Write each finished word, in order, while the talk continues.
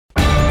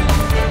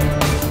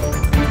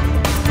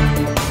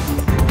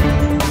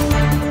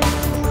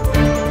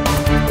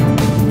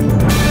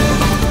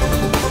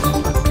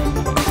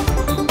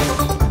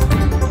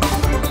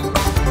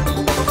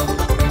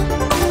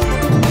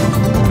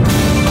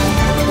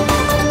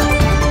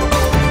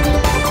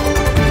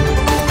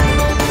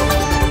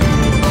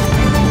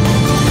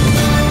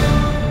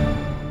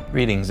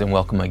Greetings and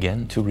welcome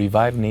again to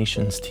Revive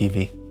Nations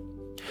TV.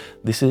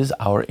 This is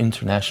our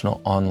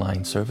international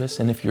online service,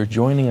 and if you're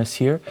joining us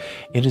here,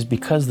 it is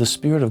because the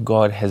Spirit of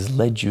God has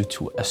led you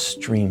to a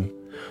stream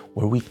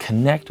where we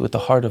connect with the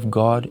heart of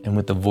God and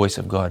with the voice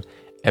of God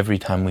every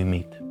time we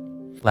meet.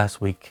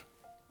 Last week,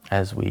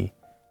 as we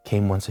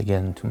came once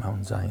again to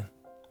Mount Zion,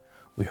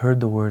 we heard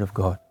the Word of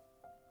God,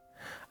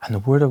 and the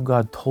Word of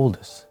God told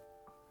us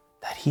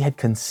that He had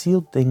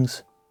concealed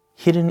things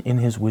hidden in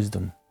His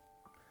wisdom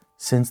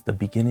since the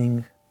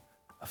beginning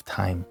of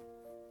time,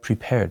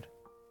 prepared,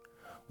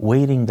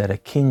 waiting that a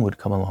king would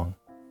come along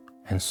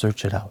and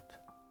search it out,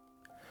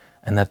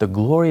 and that the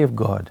glory of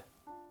God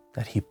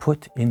that He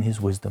put in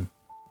His wisdom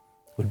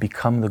would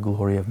become the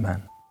glory of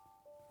man.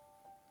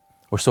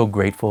 We're so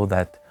grateful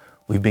that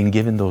we've been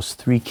given those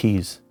 3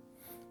 keys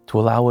to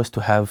allow us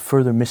to have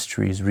further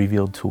mysteries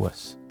revealed to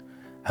us.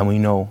 And we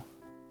know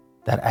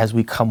that as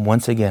we come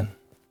once again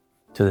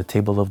to the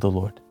table of the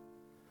Lord,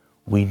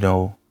 we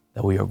know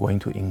that we are going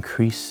to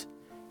increase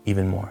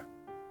even more.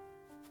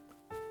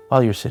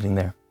 While you're sitting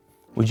there,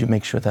 would you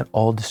make sure that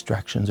all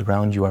distractions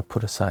around you are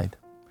put aside?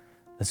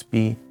 Let's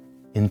be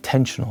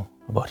intentional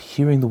about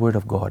hearing the Word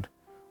of God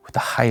with the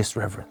highest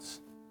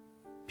reverence.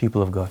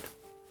 People of God,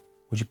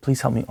 would you please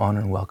help me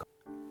honor and welcome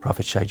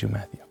Prophet Shaiju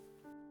Matthew.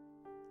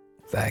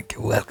 Thank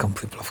you. Welcome,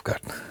 people of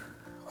God.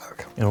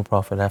 Welcome. You know,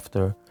 Prophet,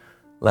 after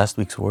last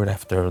week's word,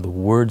 after the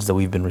words that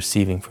we've been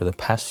receiving for the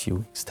past few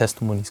weeks,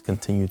 testimonies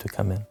continue to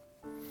come in.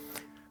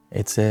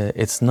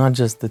 It's not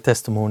just the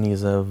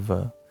testimonies of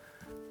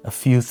a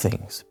few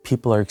things.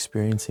 People are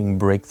experiencing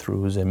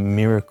breakthroughs and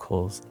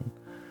miracles, and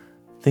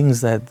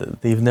things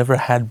that they've never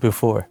had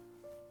before.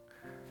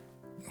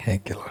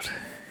 Thank you, Lord.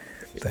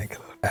 Thank you,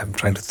 Lord. I'm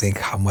trying to think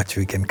how much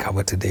we can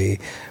cover today.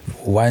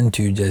 Why don't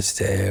you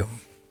just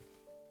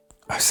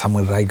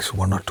summarize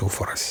 1 or 2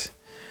 for us?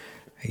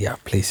 Yeah,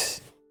 please.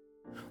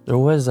 There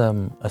was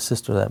a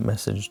sister that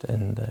messaged,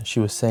 and she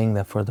was saying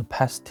that for the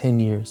past 10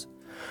 years,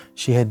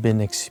 she had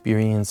been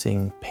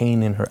experiencing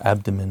pain in her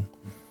abdomen.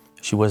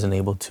 She wasn't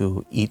able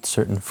to eat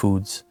certain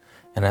foods.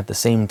 And at the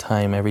same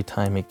time, every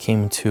time it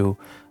came to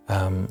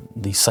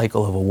the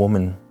cycle of a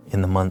woman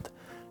in the month,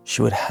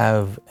 she would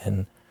have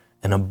an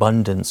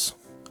abundance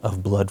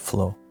of blood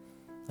flow.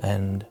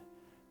 And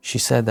she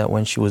said that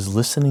when she was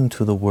listening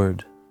to the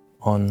word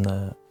on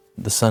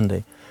the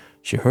Sunday,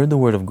 she heard the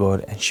word of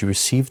God and she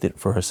received it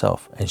for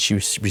herself, and she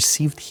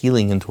received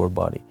healing into her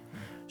body.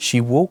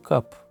 She woke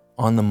up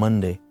on the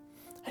Monday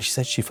and she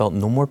said she felt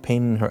no more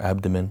pain in her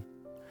abdomen.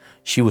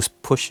 She was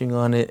pushing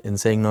on it and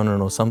saying,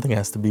 no, something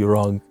has to be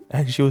wrong.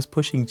 And she was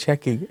pushing,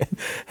 checking,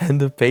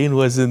 and the pain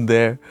wasn't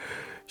there.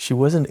 She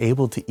wasn't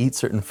able to eat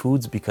certain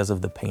foods because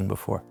of the pain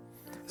before.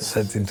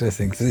 That's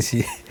interesting. So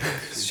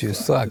she was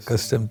so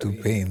accustomed to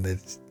pain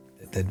that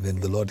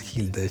when the Lord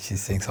healed her,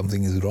 she's saying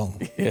something is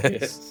wrong.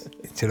 Yes.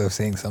 Instead of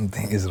saying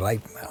something is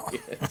right now.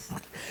 Yes.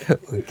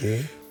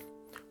 Okay.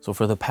 So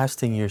for the past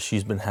 10 years,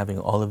 she's been having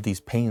all of these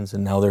pains,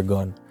 and now they're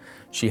gone.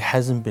 She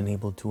hasn't been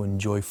able to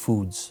enjoy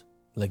foods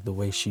like the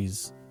way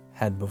she's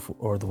had before,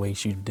 or the way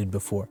she did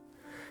before.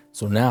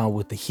 So now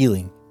with the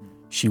healing,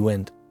 she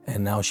went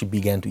and now she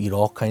began to eat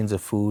all kinds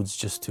of foods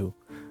just to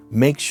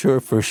make sure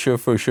for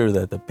sure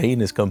that the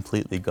pain is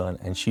completely gone.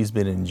 And she's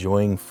been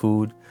enjoying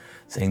food,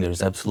 saying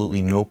there's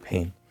absolutely no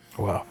pain.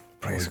 Wow.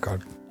 Praise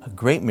God. A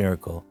great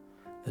miracle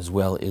as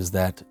well is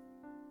that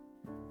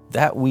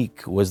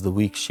week was the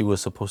week she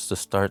was supposed to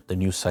start the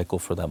new cycle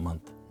for that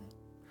month.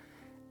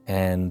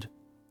 And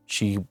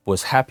she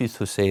was happy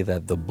to say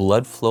that the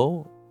blood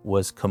flow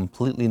was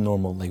completely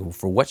normal. Like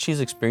for what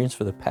she's experienced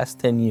for the past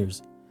 10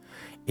 years,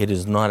 it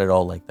is not at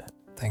all like that.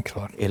 Thank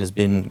you, Lord. It has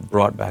been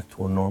brought back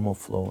to a normal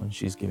flow, and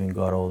she's giving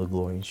God all the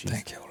glory. And she's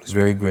Thank you, Holy Spirit.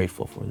 very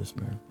grateful for this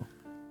miracle.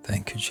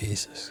 Thank you,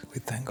 Jesus.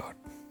 We thank God.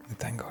 We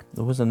thank God.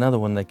 There was another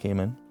one that came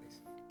in.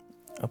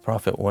 A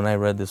prophet, when I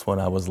read this one,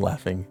 I was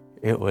laughing.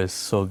 It was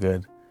so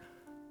good.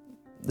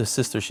 The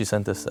sister, she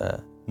sent us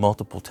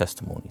multiple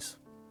testimonies.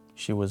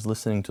 She was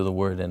listening to the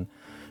word and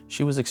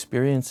she was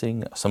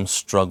experiencing some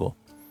struggle.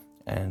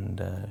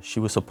 And she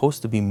was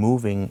supposed to be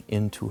moving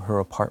into her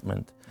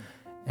apartment.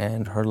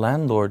 And her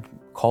landlord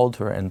called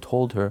her and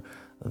told her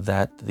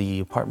that the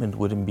apartment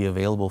wouldn't be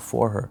available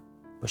for her,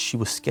 but she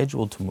was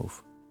scheduled to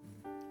move.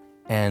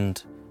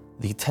 And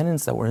the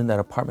tenants that were in that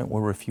apartment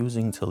were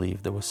refusing to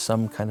leave. There was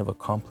some kind of a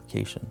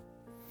complication.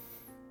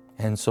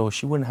 And so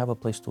she wouldn't have a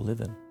place to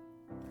live in.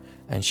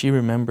 And she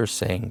remembers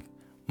saying,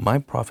 my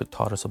prophet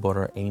taught us about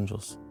our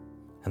angels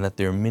and that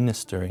they're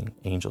ministering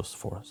angels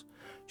for us.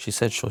 She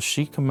said, so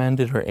she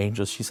commanded her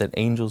angels, she said,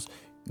 angels,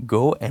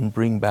 go and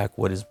bring back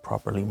what is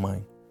properly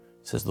mine.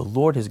 She says, the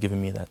Lord has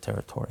given me that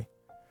territory.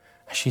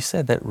 And she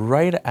said that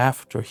right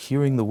after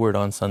hearing the word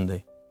on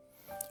Sunday,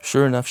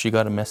 sure enough, she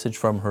got a message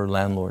from her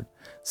landlord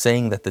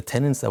saying that the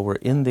tenants that were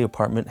in the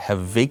apartment have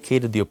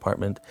vacated the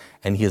apartment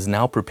and he is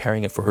now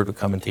preparing it for her to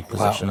come and take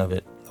possession of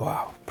it.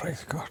 Wow.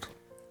 Praise God.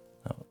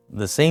 Now,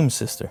 the same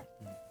sister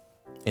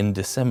in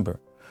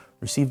December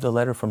received a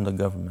letter from the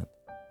government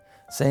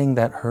saying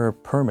that her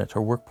permit,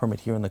 her work permit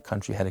here in the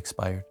country had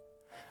expired.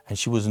 and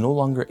she was no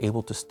longer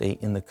able to stay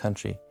in the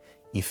country,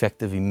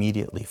 effective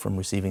immediately from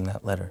receiving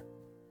that letter.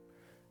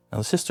 Now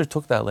the sister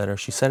took that letter,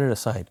 she set it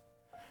aside,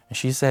 and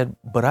she said,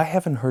 "But I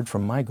haven't heard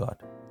from my God."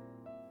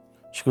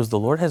 She goes, "The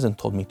Lord hasn't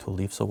told me to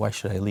leave, so why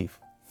should I leave?"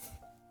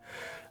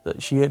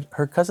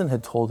 Her cousin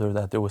had told her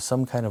that there was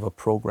some kind of a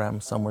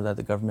program somewhere that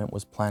the government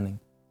was planning,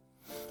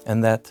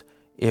 and that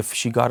if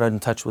she got in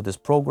touch with this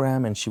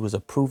program and she was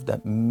approved,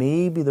 that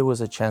maybe there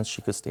was a chance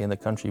she could stay in the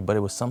country, but it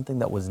was something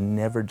that was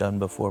never done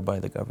before by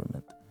the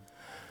government.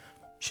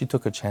 She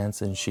took a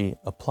chance and she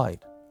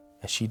applied.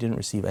 As she didn't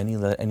receive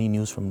any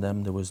news from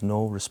them, there was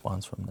no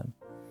response from them.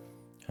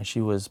 And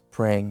she was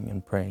praying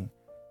and praying.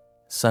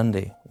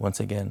 Sunday, once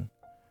again,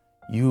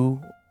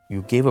 you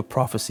gave a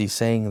prophecy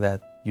saying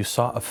that you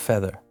saw a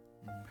feather.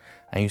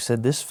 And you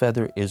said this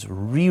feather is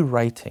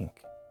rewriting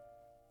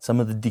some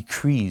of the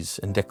decrees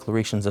and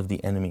declarations of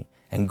the enemy,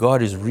 and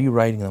God is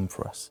rewriting them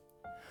for us.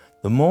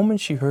 The moment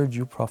she heard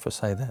you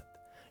prophesy that,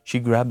 she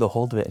grabbed a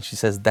hold of it and she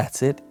says,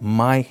 "That's it,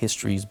 my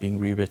history is being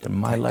rewritten,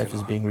 my life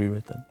is being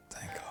rewritten."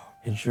 Thank God.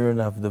 And sure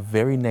enough, the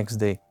very next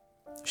day,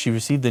 she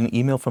received an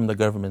email from the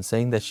government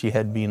saying that she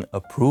had been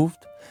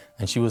approved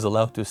and she was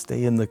allowed to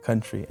stay in the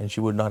country and she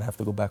would not have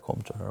to go back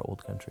home to her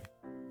old country.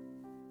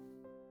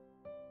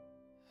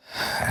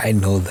 I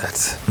know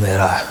that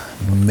there are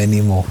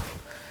many more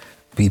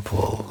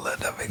people that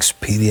have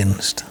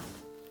experienced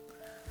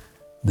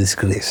this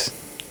grace.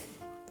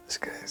 This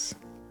grace.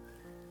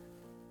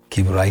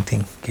 Keep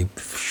writing, keep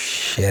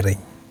sharing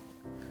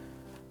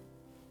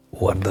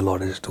what the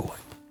Lord is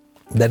doing.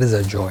 That is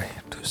a joy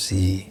to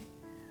see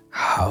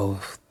how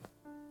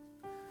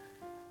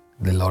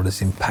the Lord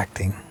is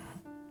impacting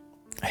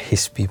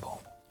His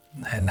people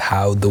and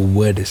how the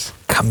word is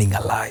coming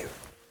alive.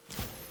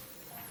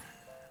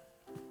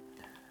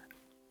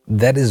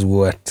 That is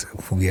what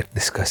we are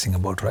discussing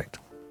about, right?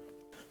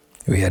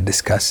 We are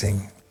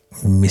discussing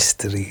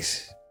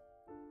mysteries.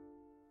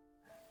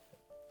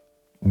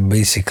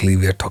 Basically,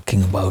 we are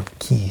talking about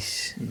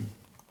keys.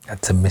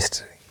 That's a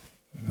mystery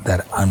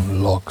that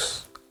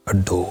unlocks a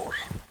door.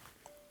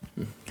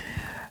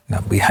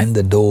 Now, behind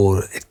the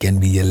door, it can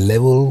be a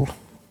level,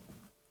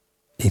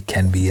 it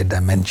can be a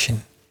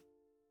dimension.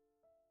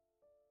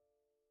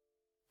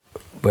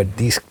 But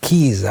these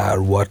keys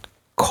are what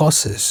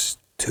causes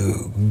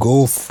to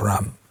go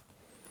from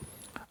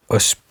a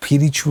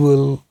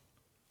spiritual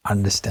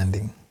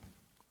understanding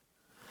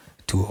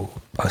to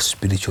a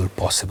spiritual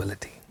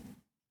possibility.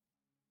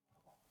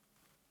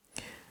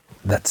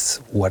 That's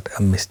what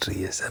a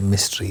mystery is. A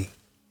mystery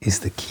is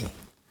the key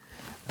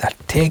that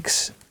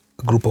takes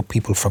a group of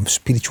people from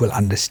spiritual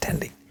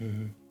understanding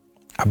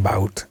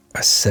about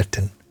a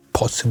certain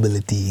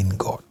possibility in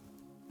God,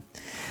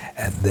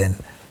 and then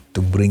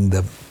to bring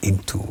them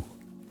into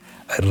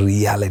a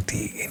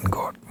reality in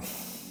God.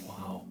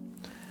 Wow.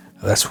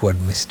 That's what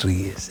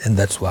mystery is, and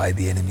that's why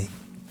the enemy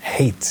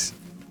hates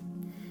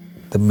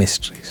the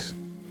mysteries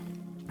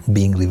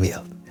being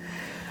revealed.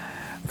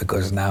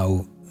 Because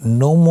now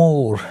no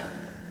more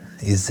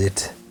is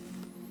it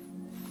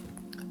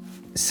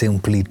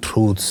simply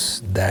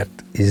truths that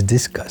is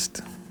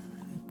discussed.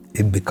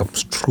 It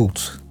becomes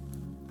truth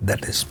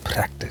that is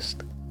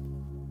practiced.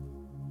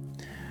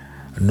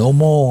 No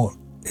more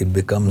it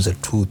becomes a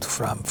truth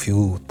from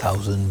few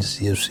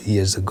thousands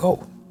years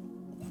ago.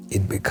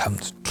 It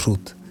becomes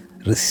truth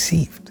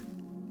received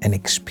and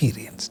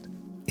experienced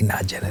in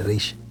our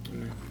generation,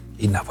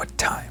 in our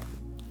time.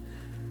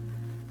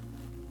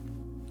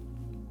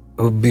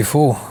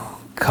 Before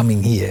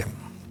coming here,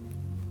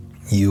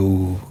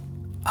 you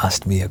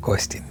asked me a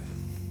question.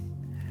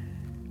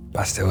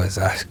 Pastor was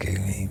asking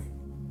me,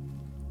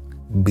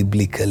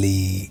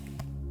 biblically,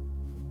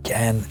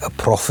 can a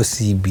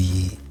prophecy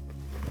be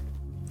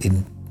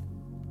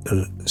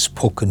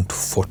spoken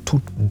for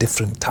two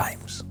different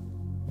times?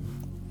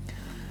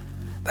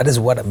 That is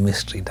what a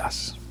mystery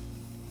does.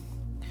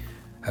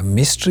 A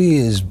mystery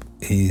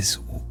is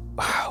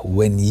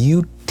when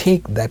you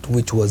take that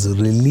which was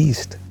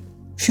released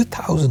few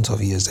thousands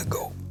of years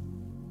ago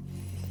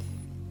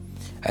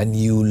and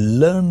you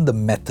learn the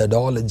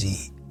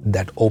methodology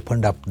that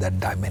opened up that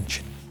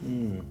dimension.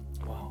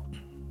 Wow.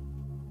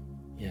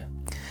 Yeah.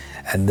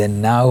 And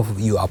then now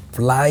you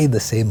apply the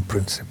same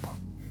principle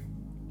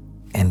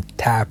and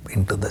tap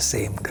into the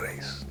same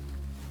grace.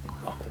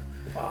 Oh,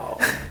 wow.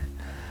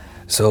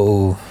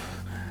 So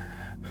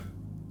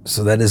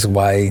that is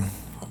why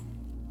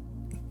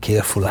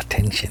careful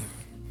attention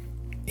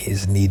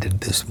is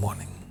needed this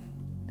morning.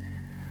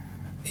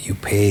 You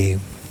pay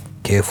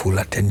careful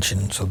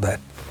attention so that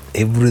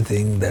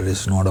everything that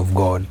is not of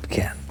God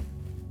can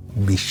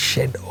be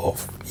shed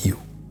off you.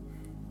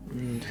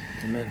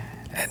 Amen.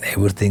 And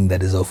everything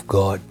that is of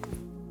God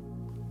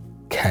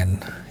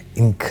can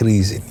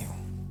increase in you,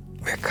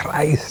 where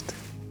Christ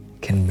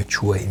can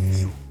mature in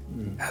you,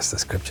 as the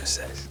scripture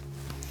says.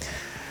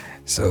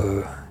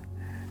 So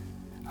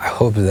I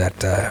hope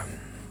that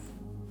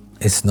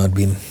it's not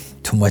been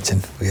too much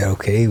and we are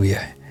okay.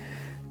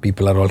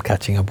 People are all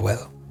catching up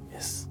well.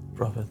 Yes,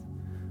 Prophet.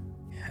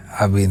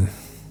 I've been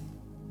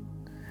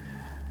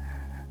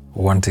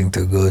wanting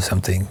to go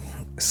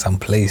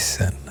someplace,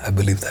 and I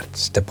believe that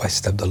step by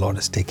step the Lord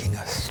is taking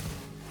us.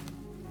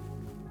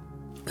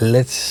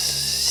 Let's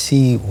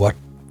see what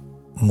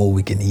more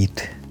we can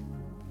eat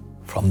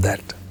from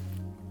that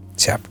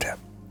chapter.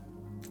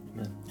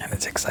 Amen. And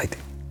it's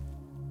exciting.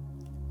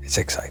 It's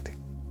exciting.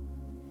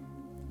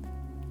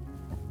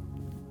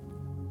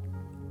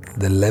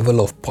 The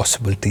level of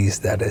possibilities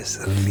that is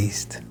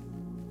released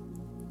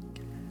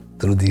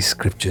through these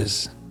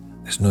scriptures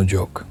is no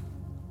joke.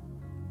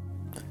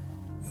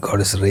 God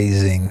is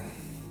raising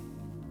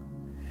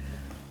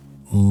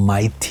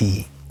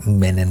mighty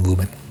men and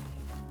women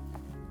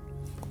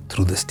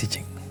through this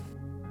teaching.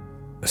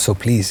 So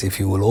please, if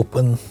you will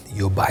open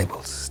your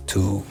Bibles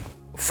to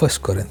 1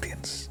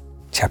 Corinthians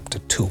chapter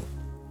 2.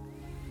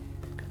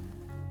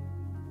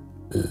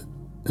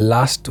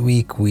 Last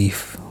week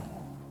we've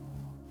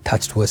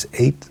touched verse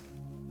 8,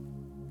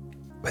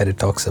 where it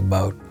talks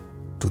about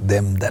to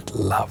them that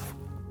love.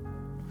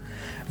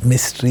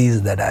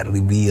 Mysteries that are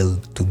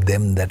revealed to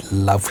them that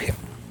love Him.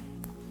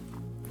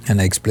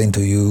 And I explained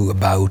to you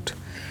about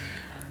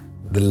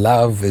the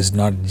love is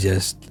not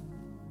just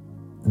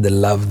the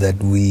love that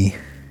we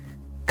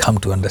come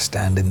to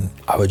understand in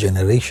our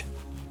generation,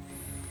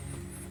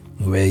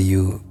 where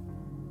you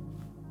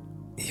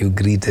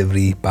greet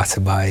every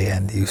passerby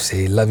and you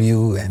say love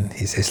you, and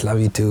he says love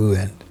you too,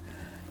 and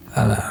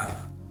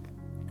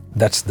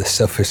that's the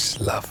surface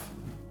love.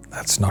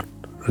 That's not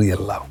real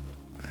love.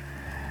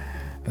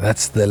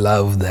 That's the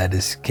love that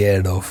is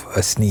scared of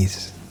a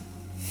sneeze.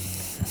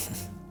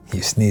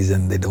 You sneeze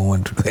and they don't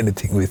want to do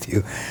anything with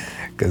you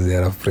because they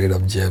are afraid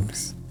of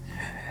germs.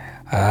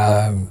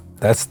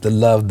 That's the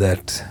love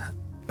that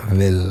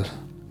will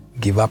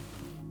give up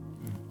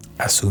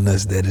as soon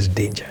as there is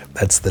danger.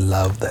 That's the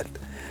love that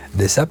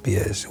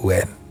disappears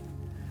when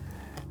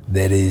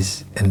there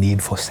is a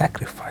need for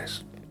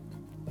sacrifice.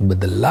 But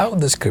the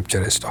love the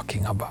scripture is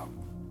talking about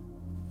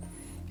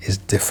is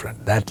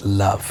different. That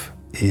love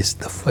is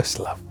the first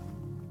love.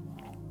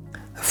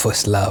 The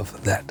first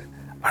love that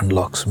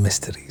unlocks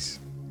mysteries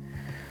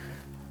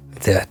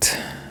that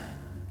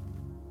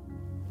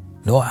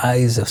no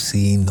eyes have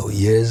seen, no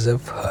ears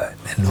have heard,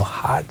 and no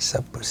hearts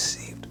have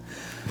perceived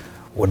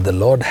what the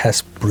Lord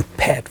has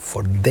prepared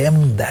for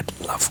them that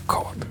love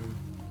God.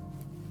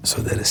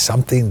 So there is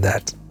something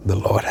that the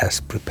Lord has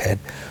prepared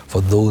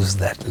for those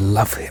that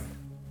love Him.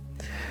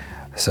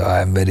 So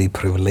I am very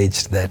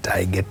privileged that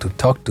I get to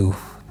talk to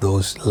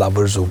those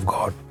lovers of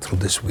God through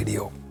this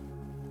video.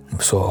 I'm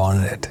so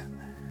honored.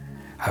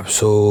 I'm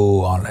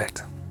so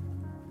honored.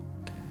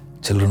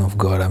 Children of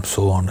God, I'm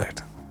so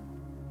honored.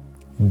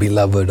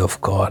 Beloved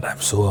of God, I'm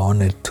so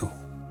honored to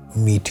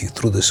meet you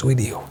through this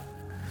video.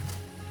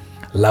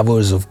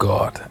 Lovers of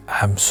God,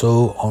 I'm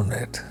so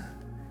honored.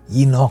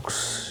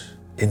 Enochs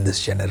in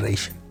this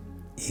generation.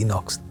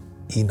 Enochs.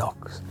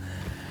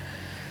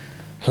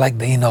 Like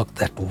the Enoch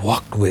that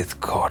walked with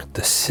God,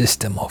 the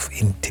system of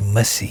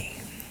intimacy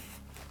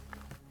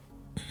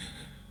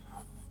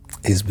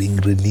is being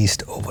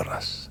released over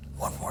us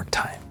one more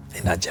time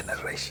in our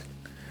generation.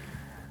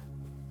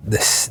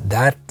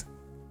 That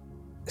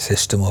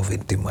system of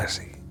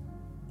intimacy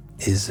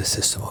is the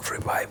system of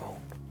revival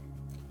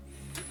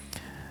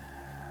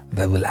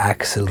that will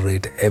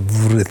accelerate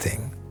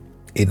everything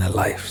in our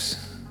lives.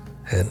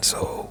 And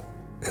so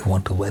we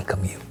want to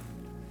welcome you.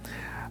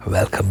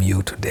 Welcome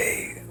you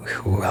today.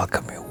 We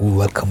welcome you. We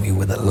welcome you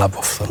with the love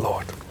of the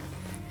Lord.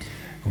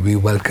 We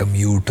welcome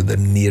you to the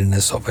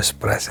nearness of His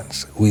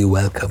presence. We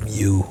welcome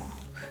you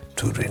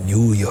to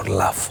renew your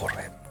love for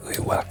Him. We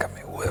welcome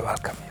you. We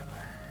welcome you.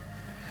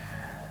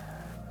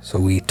 So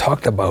we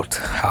talked about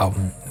how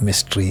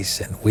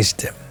mysteries and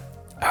wisdom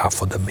are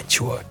for the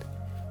matured,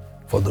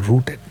 for the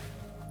rooted.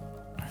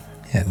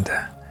 And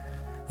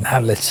now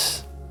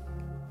let's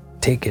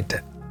take it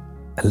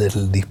a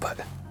little deeper.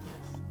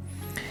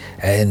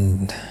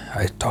 And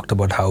I talked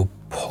about how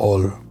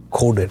Paul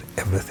coded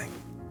everything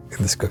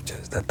in the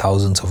scriptures, that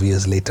thousands of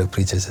years later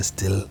preachers are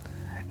still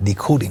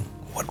decoding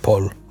what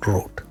Paul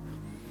wrote.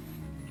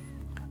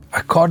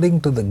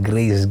 According to the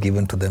grace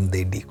given to them,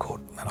 they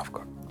decode, man of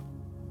God.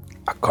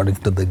 According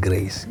to the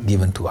grace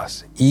given to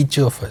us. Each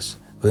of us,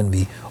 when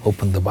we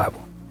open the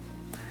Bible,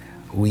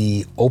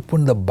 we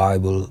open the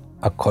Bible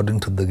according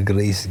to the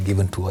grace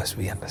given to us,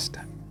 we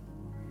understand.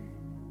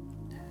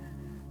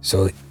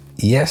 So,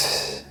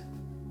 yes,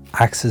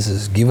 access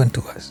is given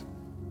to us,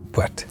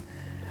 but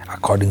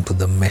according to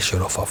the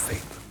measure of our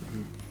faith.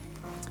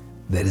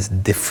 There is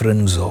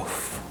difference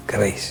of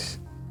grace.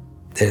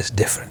 There's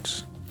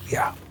difference,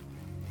 yeah.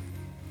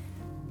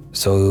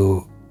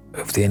 So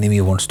if the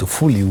enemy wants to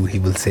fool you, he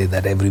will say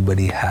that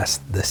everybody has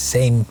the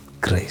same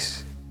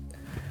grace.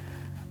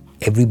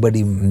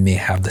 Everybody may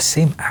have the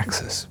same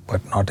access,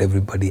 but not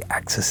everybody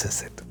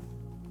accesses it.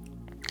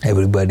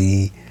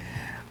 Everybody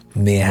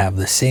may have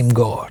the same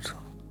God,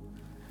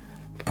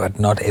 but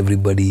not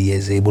everybody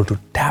is able to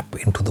tap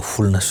into the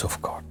fullness of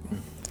God.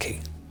 Okay,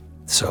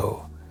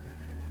 so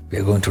we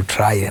are going to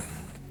try and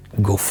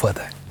go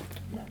further.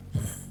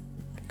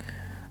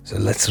 So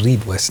let's read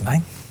verse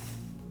 9.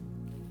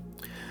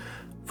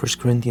 1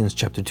 Corinthians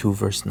chapter 2,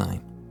 verse 9.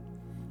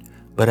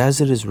 But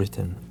as it is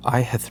written,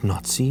 eye hath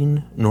not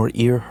seen, nor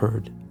ear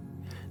heard,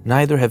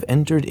 neither have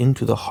entered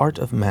into the heart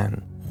of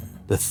man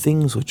the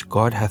things which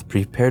God hath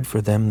prepared for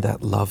them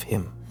that love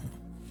him.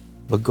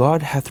 But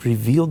God hath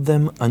revealed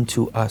them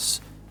unto us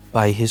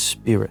by his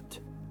Spirit.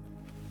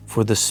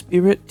 For the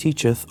Spirit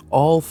teacheth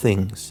all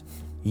things,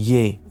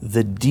 yea,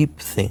 the deep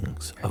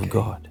things of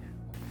God.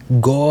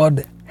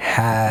 God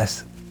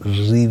has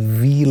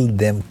revealed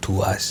them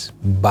to us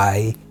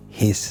by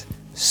his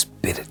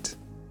Spirit.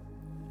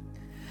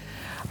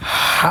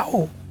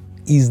 How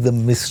is the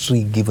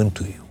mystery given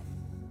to you?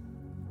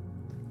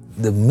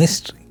 The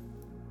mystery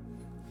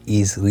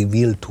is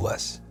revealed to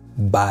us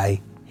by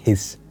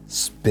his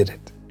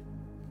Spirit.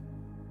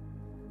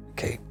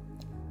 Okay,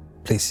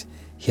 please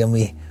hear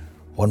me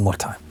one more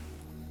time.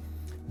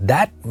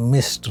 That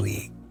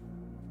mystery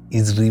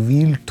is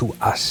revealed to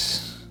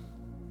us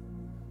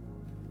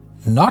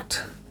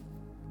not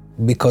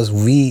because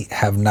we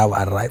have now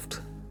arrived,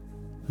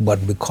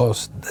 but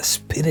because the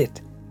Spirit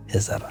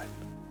has arrived.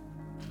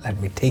 Let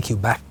me take you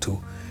back to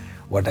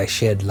what I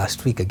shared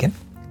last week again.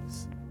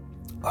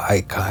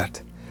 I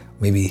can't,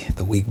 maybe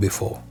the week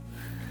before,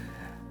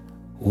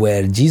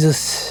 where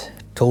Jesus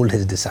told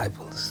his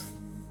disciples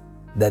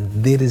that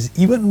there is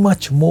even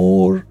much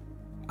more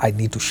I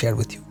need to share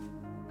with you,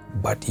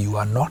 but you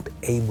are not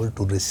able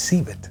to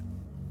receive it.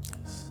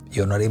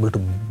 You're not able to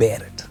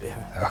bear it.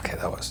 Okay,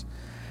 that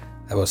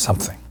was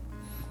something.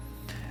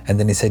 And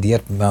then he said,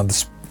 yet now the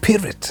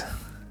Spirit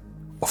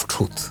of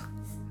truth,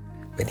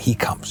 when he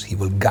comes, he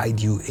will guide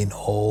you in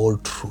all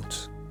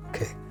truth.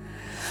 Okay,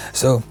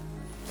 so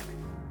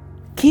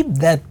keep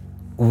that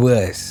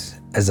verse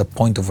as a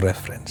point of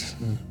reference.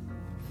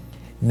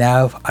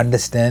 Now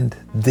understand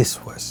this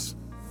verse.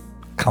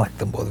 Connect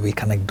them both. We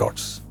connect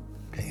dots.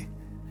 Okay,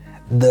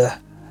 the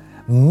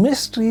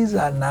mysteries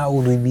are now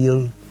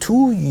revealed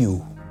to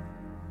you,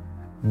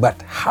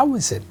 but how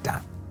is it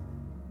done?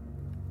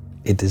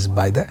 It is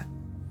by the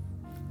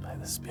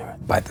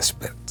Spirit. By the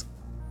Spirit.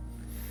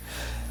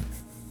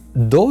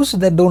 Those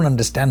that don't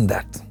understand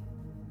that,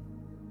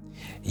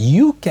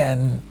 you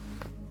can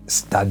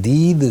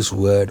study this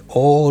word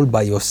all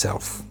by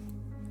yourself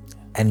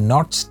and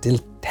not still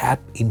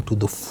tap into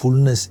the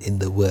fullness in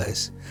the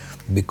verse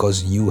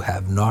because you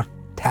have not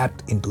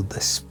tapped into the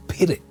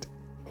Spirit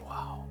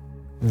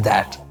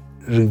that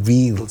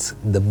reveals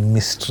the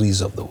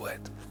mysteries of the word.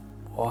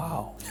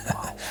 Wow.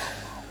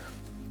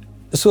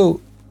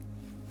 So,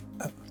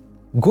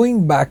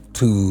 going back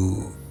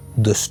to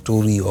the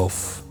story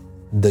of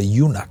the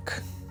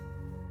eunuch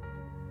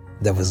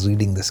that was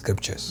reading the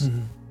scriptures,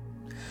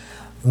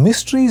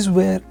 mysteries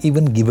were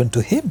even given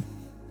to him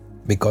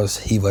because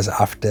he was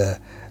after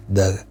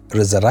the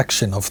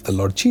resurrection of the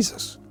Lord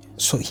Jesus.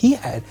 So he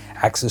had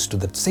access to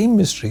the same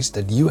mysteries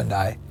that you and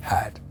I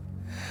had.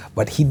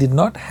 But he did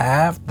not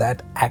have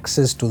that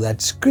access to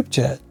that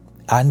scripture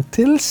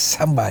until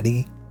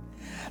somebody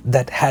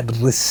that had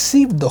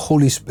received the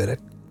Holy Spirit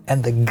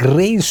and the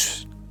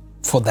grace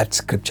for that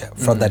scripture,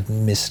 for that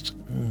mystery,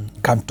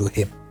 come to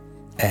him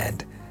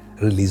and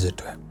release it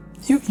to him.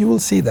 You will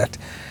see that.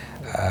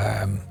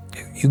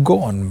 You go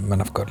on,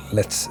 man of God.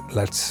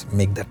 Let's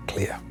make that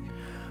clear.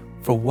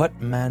 For what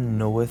man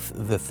knoweth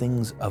the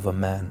things of a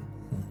man,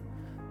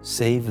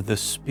 save the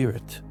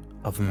spirit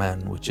of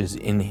man which is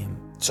in him?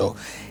 So,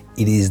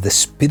 it is the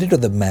spirit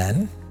of the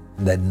man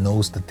that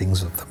knows the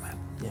things of the man.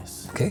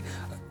 Yes. Okay?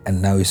 And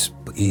now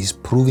he's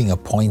proving a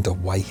point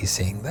of why he's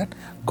saying that.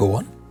 Go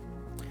on.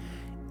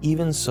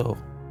 Even so,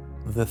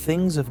 the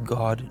things of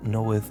God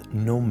knoweth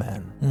no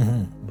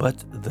man, but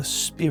the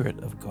Spirit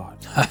of God.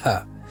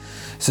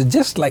 So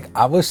just like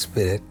our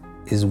spirit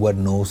is what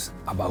knows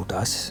about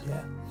us,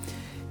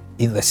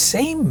 in the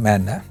same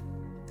manner,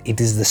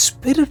 it is the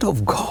Spirit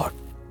of God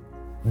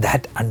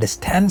that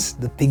understands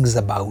the things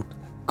about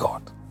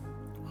God.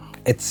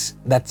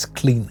 That's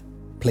clean,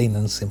 plain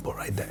and simple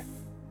right there.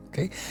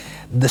 Okay?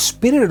 The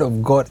Spirit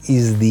of God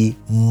is the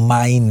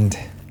mind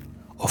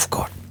of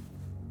God.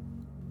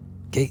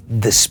 Okay?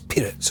 The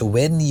Spirit. So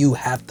when you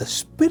have the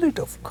Spirit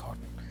of God,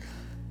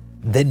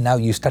 then now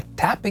you start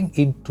tapping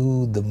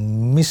into the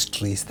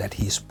mysteries that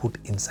He's put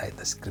inside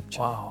the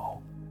scripture.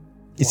 Wow.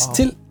 It's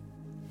still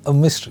a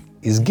mystery.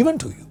 It's given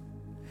to you,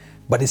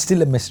 but it's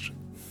still a mystery.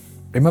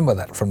 Remember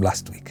that from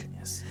last week.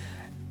 Yes.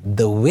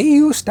 The way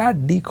you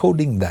start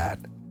decoding that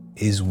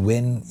is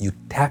when you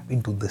tap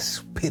into the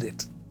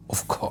Spirit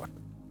of God,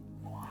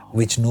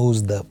 which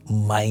knows the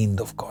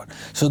mind of God.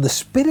 So the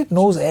Spirit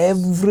knows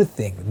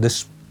everything. The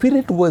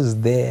Spirit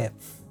was there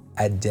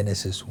at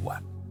Genesis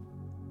 1.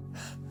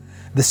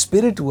 The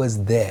Spirit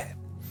was there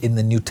in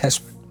the New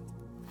Testament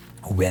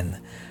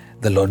when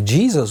the Lord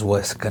Jesus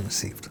was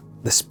conceived.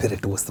 The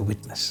Spirit was the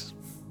witness.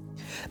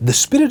 The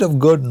Spirit of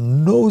God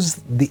knows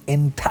the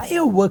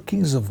entire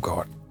workings of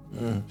God.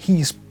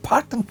 He is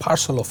part and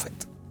parcel of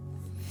it.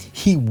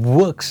 He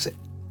works it.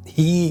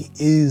 He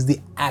is the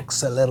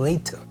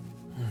accelerator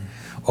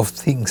of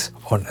things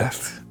on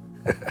earth.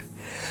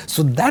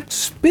 So that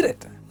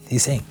Spirit,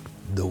 he's saying,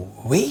 the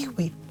way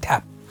we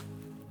tap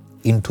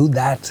into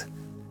that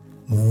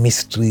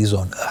mysteries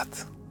on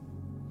earth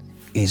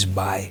is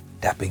by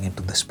tapping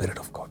into the Spirit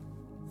of God.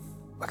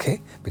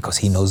 Okay? Because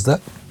he knows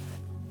the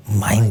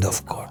mind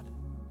of God.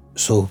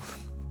 So,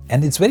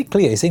 and it's very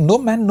clear. He's saying no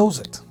man knows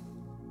it,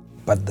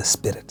 but the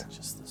Spirit.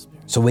 Just the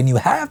Spirit. So when you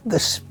have the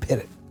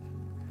Spirit,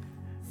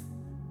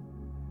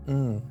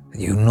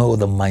 you know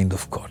the mind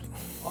of God.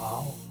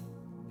 Wow.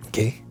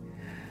 Okay?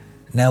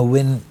 Now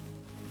when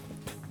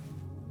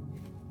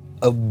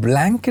a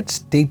blanket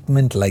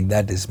statement like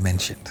that is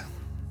mentioned,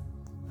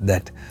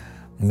 that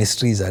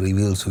mysteries are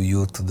revealed to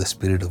you through the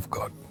Spirit of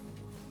God,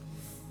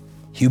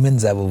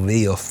 humans have a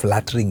way of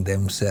flattering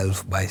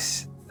themselves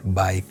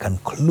by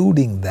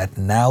concluding that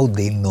now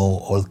they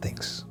know all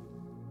things.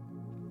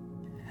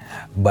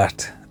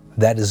 But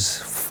that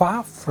is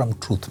far from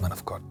truth, man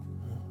of God.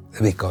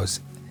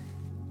 Because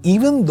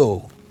even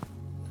though,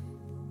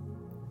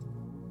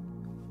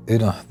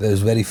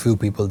 there's very few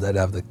people that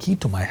have the key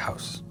to my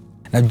house.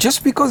 Now,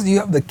 just because you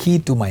have the key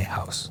to my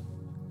house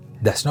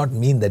does not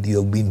mean that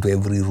you have been to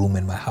every room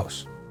in my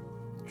house.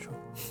 Sure.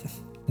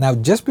 Now,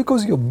 just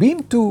because you've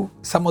been to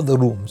some of the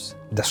rooms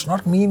does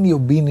not mean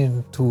you've been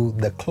into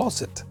the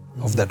closet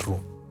of that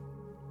room.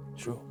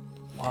 True.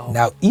 Wow.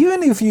 Now,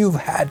 even if you've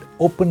had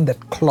opened that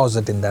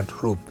closet in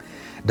that room,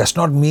 does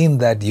not mean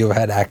that you've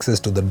had access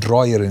to the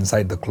drawer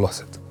inside the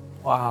closet.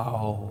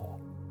 Wow.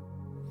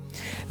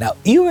 Now,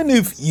 even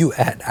if you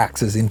had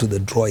access into the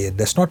drawer,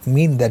 does not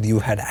mean that you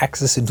had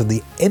access into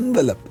the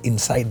envelope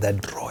inside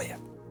that drawer.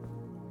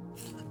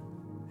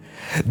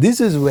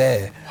 This is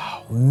where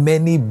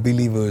many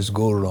believers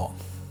go wrong,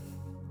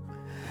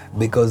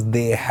 because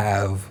they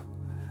have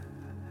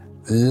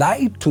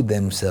lied to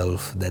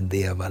themselves that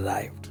they have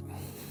arrived.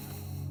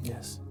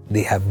 Yes.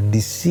 They have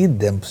deceived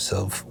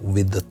themselves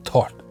with the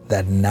thought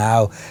that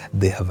now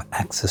they have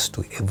access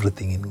to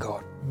everything in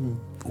God.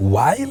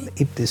 While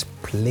it is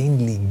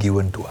plainly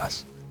given to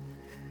us,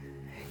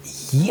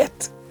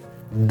 yet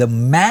the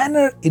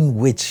manner in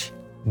which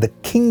the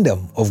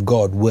kingdom of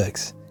God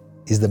works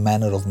is the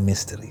manner of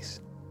mysteries.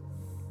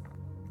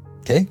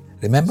 Okay?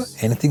 Remember,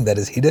 anything that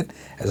is hidden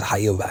has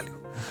higher value.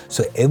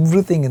 So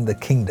everything in the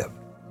kingdom,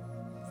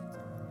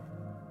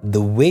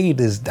 the way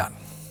it is done,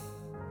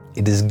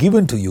 it is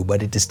given to you,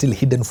 but it is still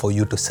hidden for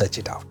you to search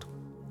it out.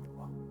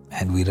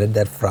 And we read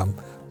that from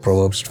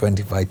Proverbs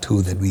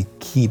 25:2, that we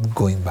keep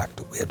going back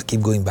to. We have to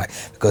keep going back,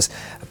 because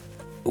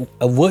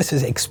a verse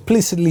is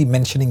explicitly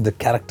mentioning the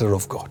character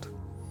of God,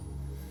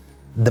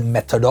 the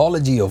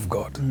methodology of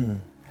God,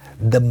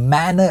 the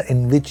manner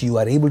in which you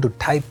are able to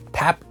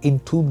tap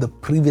into the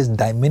previous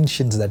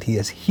dimensions that He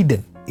has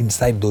hidden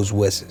inside those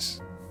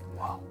verses.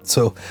 Wow.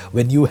 So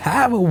when you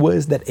have a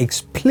verse that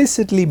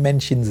explicitly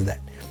mentions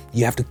that,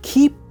 you have to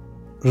keep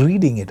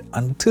reading it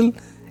until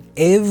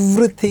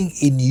everything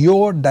in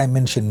your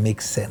dimension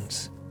makes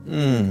sense.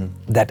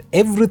 That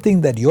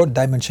everything that your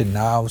dimension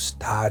now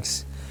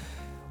starts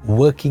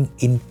working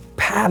in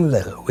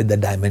parallel with the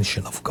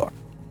dimension of God.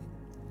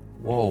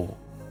 Whoa.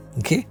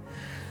 Okay?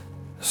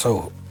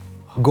 So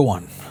go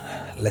on.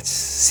 Let's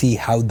see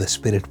how the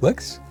Spirit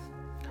works.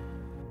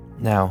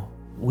 Now,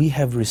 we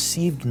have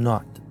received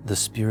not the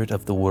spirit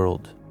of the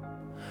world,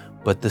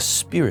 but the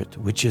Spirit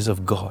which is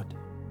of God,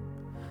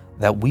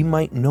 that we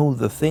might know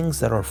the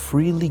things that are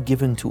freely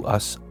given to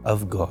us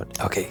of God.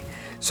 Okay,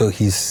 so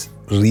he's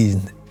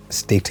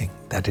restating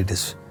that it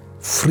is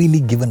freely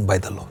given by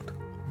the Lord.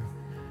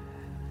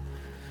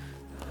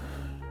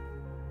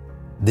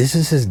 This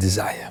is his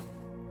desire,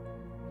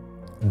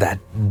 that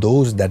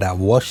those that are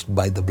washed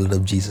by the blood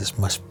of Jesus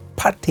must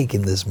partake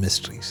in these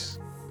mysteries.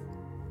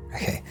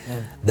 Okay,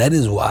 that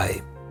is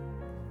why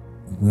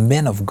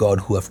men of God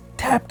who have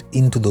tapped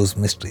into those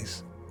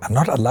mysteries are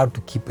not allowed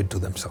to keep it to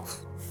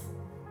themselves.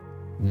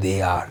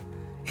 They are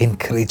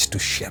encouraged to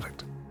share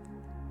it,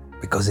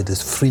 because it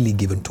is freely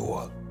given to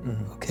all.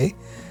 Okay?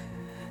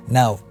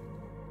 Now,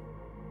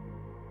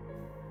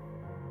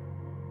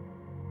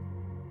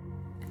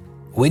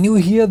 when you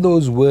hear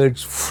those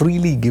words,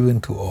 freely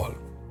given to all,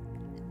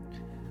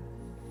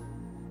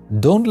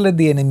 don't let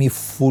the enemy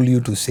fool you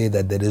to say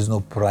that there is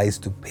no price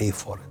to pay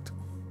for it.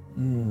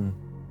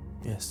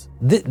 Yes.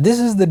 This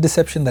is the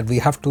deception that we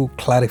have to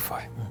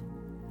clarify.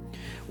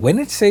 When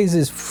it says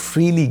is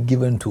freely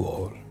given to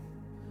all,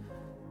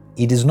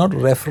 it is not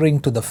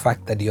referring to the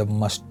fact that you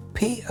must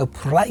pay a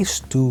price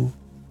to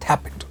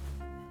tap into.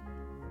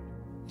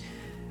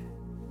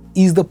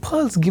 Is the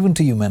pearls given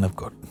to you, man of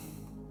God?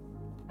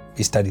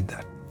 We studied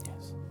that.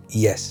 Yes.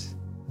 Yes,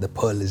 the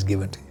pearl is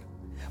given to you.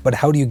 But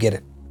how do you get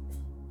it?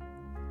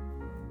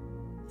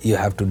 You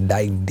have to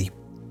dive deep.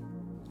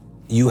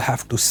 You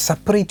have to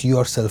separate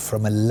yourself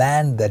from a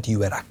land that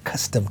you are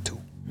accustomed to.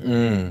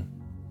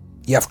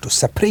 You have to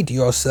separate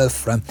yourself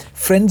from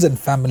friends and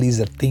families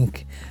that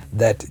think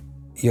that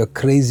you're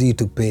crazy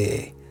to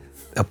pay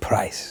a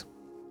price.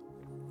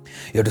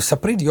 You have to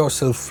separate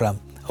yourself from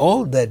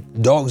all the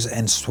dogs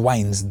and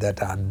swines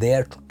that are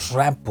there to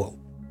trample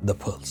the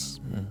pearls.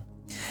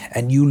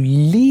 And you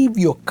leave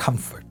your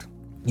comfort,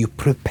 you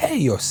prepare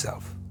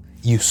yourself,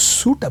 you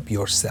suit up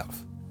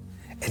yourself,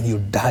 and you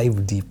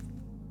dive deep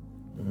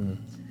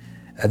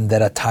And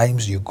there are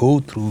times you go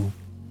through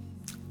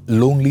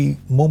lonely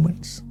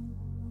moments,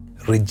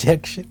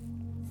 rejection,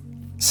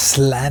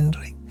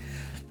 slandering,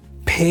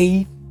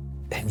 pain,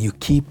 and you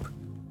keep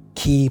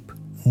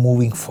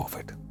moving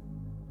forward.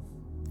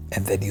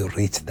 And then you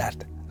reach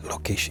that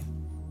location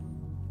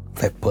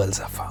where pearls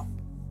are found.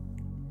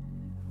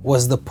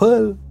 Was the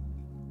pearl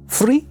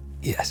free?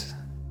 Yes.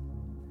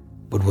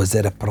 But was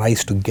there a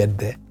price to get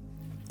there?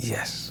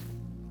 Yes.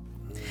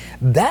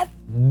 That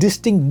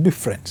distinct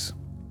difference,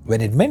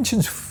 when it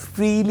mentions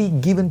freely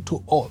given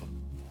to all,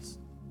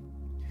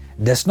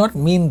 does not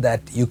mean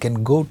that you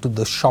can go to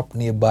the shop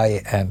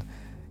nearby and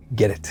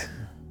get it.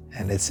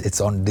 And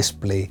it's on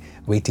display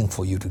waiting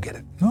for you to get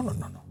it. No.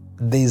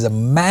 There is a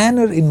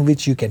manner in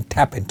which you can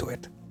tap into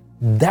it.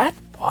 That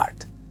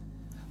part,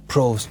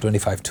 Proverbs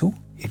 25:2,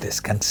 it is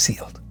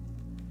concealed.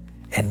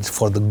 And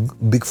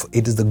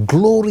it is the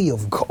glory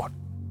of God.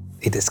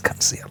 It is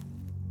concealed.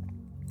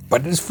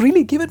 But it is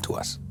freely given to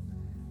us.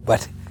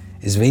 But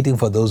it's waiting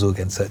for those who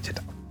can search it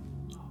out.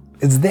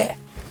 It's there.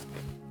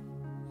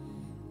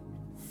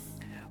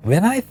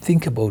 When I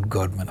think about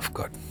God, man of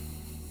God,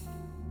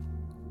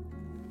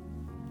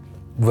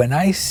 when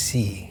I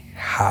see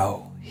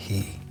how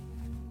He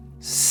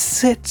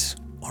sits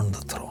on the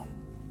throne,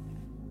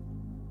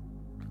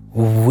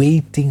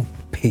 waiting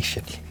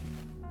patiently.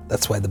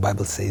 That's why the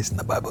Bible says in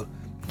the Bible,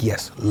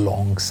 yes,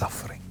 long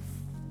suffering.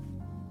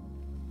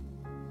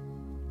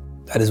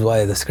 That is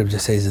why the scripture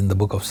says in the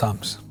book of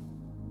Psalms,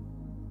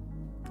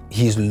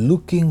 He is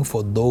looking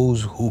for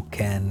those who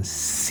can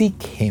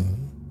seek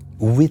Him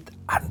with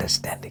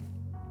understanding.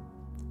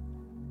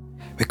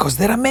 Because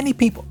there are many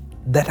people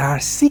that are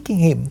seeking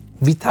Him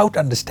without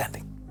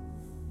understanding.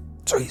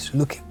 So He's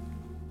looking,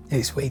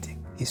 He's waiting.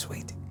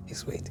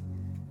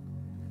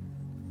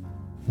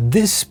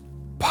 This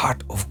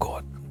part of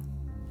God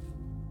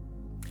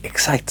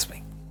excites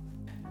me.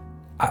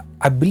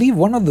 I believe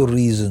one of the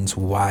reasons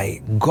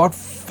why God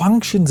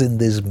functions in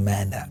this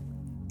manner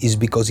is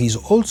because He's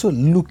also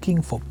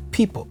looking for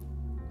people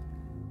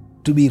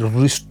to be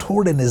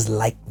restored in His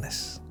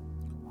likeness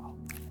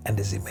and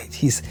His image.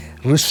 He's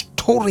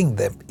restoring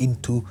them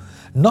into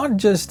not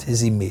just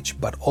His image,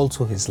 but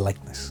also His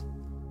likeness.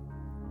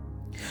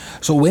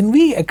 So when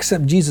we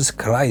accept Jesus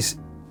Christ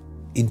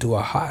into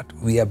our heart,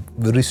 we are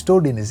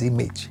restored in His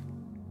image,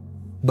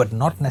 but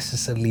not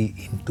necessarily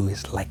into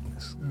His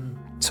likeness.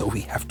 So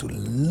we have to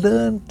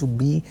learn to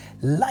be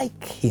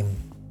like Him.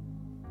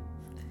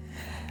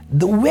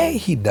 The way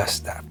He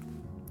does that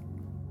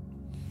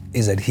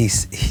is that He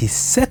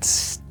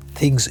sets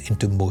things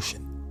into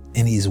motion,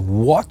 and He's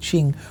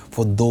watching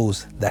for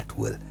those that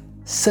will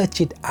search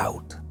it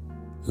out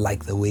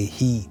like the way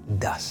He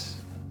does.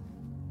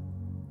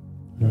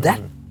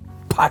 That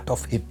part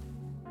of Him,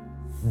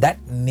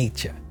 that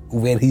nature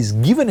where He's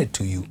given it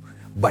to you,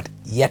 but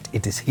yet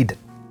it is hidden,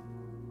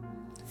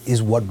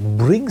 is what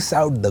brings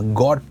out the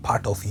God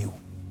part of you.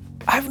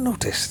 I've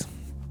noticed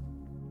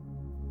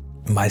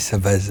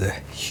myself as a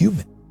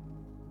human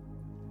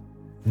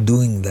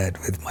doing that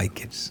with my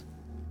kids.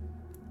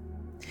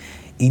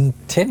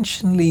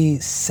 Intentionally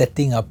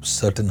setting up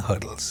certain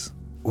hurdles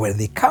where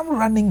they come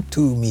running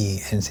to me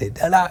and say,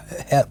 "Dada,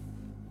 help."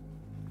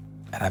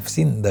 And I've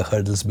seen the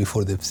hurdles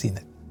before they've seen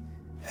it.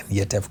 And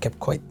yet I've kept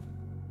quiet.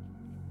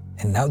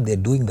 And now they're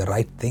doing the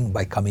right thing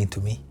by coming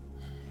to me.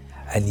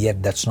 And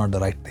yet that's not the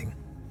right thing.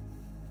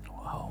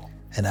 Wow.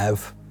 And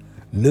I've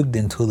looked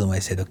into them. I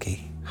said,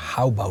 okay,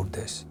 how about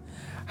this?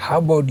 How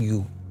about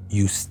you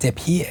step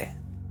here?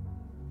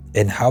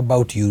 And how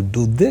about you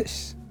do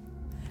this?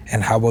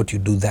 And how about you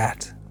do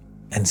that?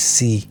 And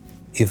see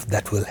if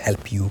that will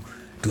help you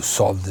to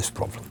solve this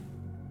problem.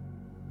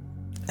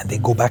 And they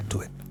go back to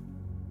it.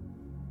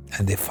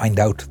 And they find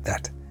out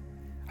that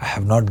I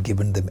have not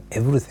given them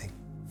everything,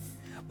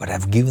 but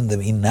I've given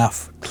them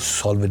enough to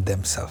solve it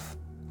themselves.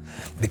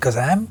 Because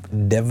I'm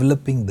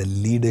developing the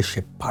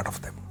leadership part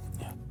of them.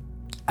 Yeah.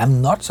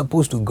 I'm not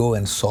supposed to go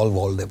and solve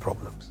all their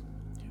problems.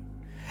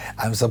 Yeah.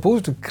 I'm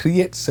supposed to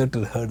create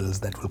certain hurdles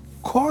that will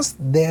cause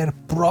their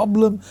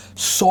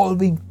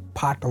problem-solving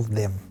part of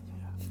them.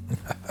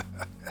 Yeah.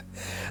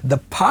 The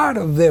part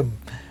of them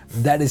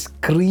that is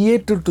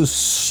created to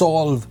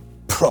solve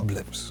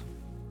problems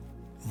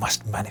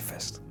must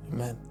manifest.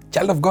 Amen.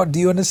 Child of God, do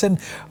you understand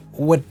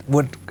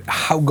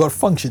how God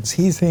functions?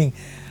 He's saying,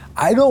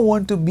 I don't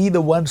want to be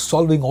the one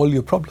solving all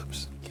your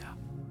problems. Yeah.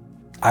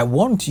 I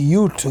want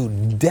you to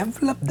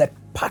develop that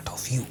part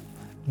of you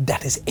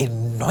that is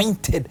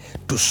anointed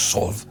to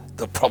solve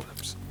the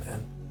problems.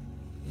 Amen.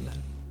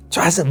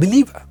 So as a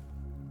believer,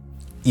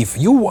 if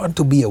you want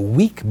to be a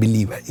weak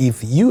believer,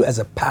 if you as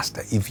a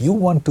pastor, if you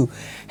want to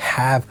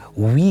have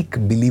weak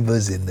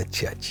believers in the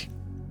church,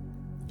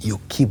 you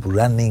keep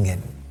running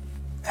and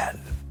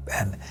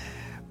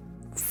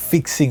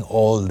fixing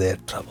all their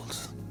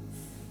troubles.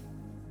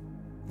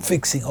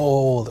 Fixing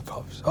all the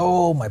problems.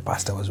 Oh, my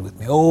pastor was with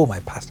me. Oh, my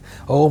pastor.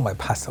 Oh, my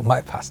pastor,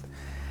 my pastor.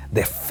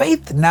 Their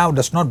faith now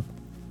does not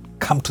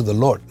come to the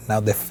Lord. Now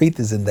their faith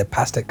is in their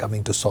pastor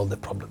coming to solve their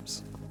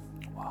problems.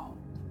 Wow.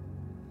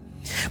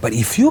 But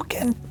if you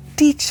can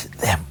teach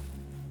them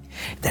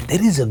that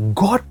there is a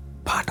God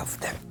part of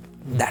them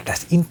that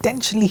has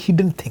intentionally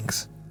hidden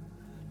things,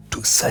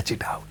 to search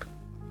it out.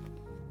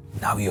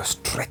 Now you're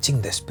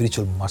stretching their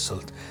spiritual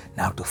muscles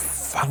now to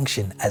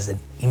function as an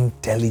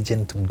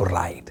intelligent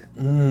bride.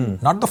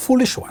 Not the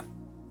foolish one.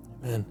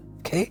 Amen.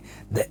 Okay?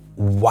 The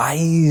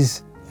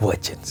wise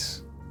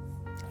virgins.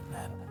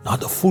 Amen.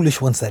 Not the foolish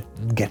ones that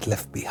get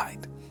left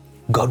behind.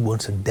 God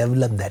wants to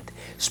develop that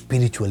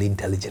spiritual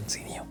intelligence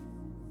in you.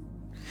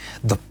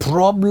 The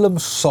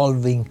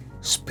problem-solving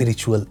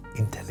spiritual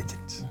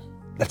intelligence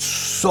that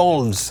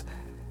solves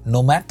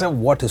no matter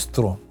what is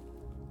thrown.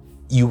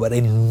 You are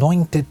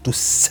anointed to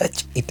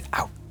search it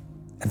out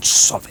and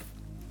solve it.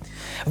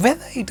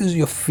 Whether it is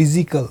your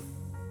physical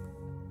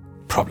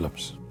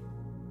problems.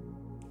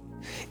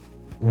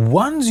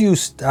 Once you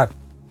start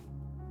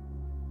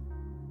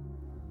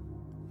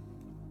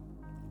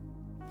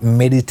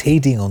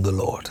meditating on the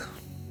Lord,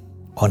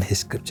 on His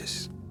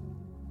scriptures,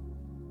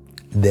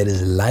 there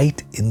is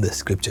light in the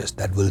scriptures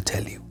that will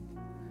tell you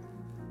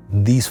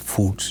these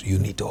foods you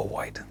need to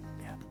avoid.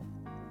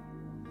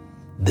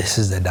 This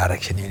is the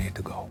direction you need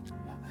to go.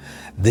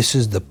 This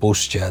is the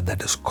posture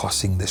that is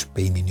causing this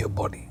pain in your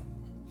body.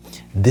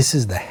 This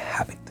is the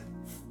habit.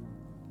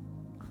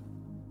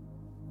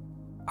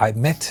 I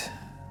met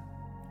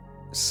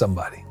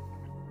somebody.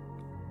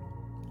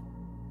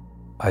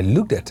 I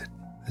looked at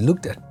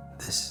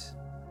this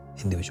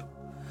individual.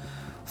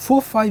 4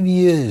 or 5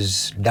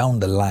 years down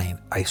the line,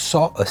 I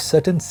saw a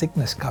certain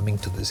sickness coming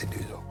to this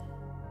individual.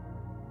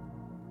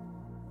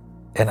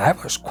 And I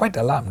was quite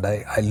alarmed.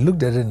 I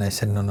looked at it and I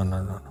said, no.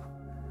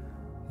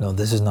 No,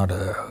 this is not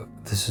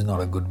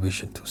a good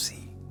vision to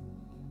see.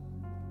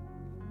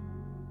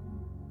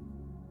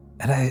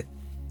 And I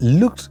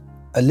looked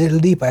a little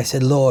deep. I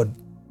said, Lord,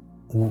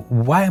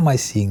 why am I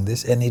seeing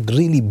this? And it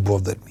really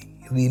bothered me.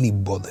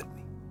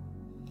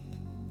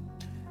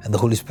 And the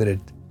Holy Spirit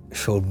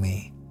showed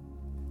me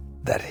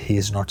that he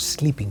is not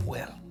sleeping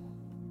well.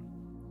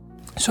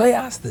 So I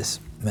asked this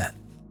man.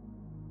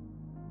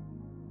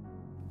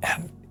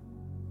 And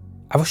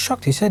I was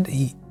shocked. He said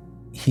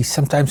he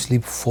sometimes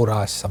sleeps 4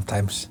 hours,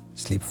 sometimes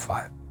sleep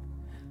 5.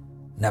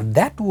 Now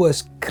that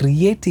was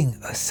creating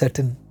a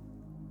certain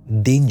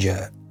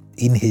danger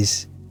in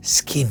his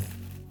skin.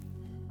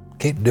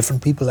 Okay,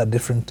 different people are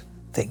different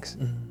things.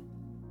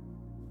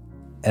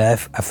 And I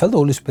felt the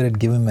Holy Spirit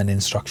give him an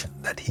instruction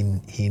that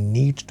he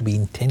needs to be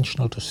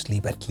intentional to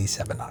sleep at least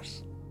 7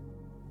 hours.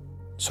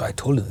 So I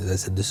told him, I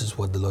said, this is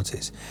what the Lord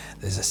says.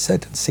 There's a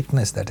certain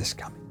sickness that is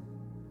coming.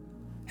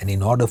 And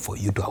in order for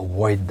you to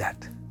avoid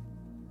that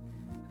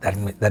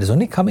is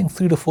only coming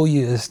 3 to 4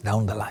 years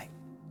down the line.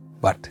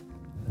 But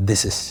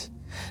this is.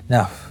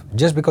 Now,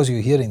 just because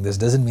you're hearing this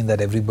doesn't mean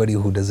that everybody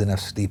who doesn't have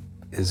sleep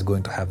is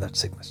going to have that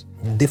sickness.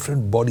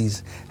 Different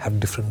bodies have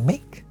different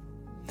make.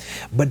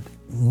 But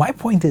my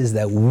point is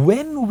that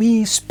when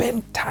we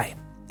spend time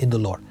in the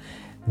Lord,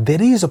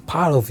 there is a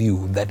part of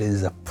you that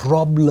is a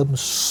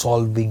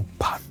problem-solving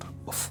part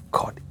of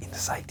God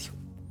inside you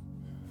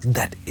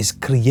that is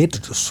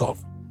created to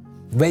solve.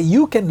 Where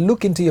you can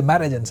look into your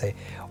marriage and say,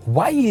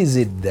 why is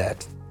it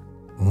that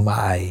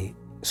my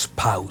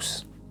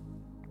spouse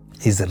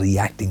is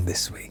reacting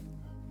this way?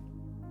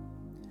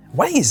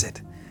 Why is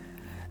it?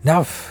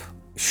 Now,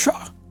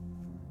 sure,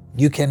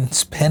 you can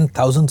spend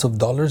thousands of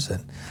dollars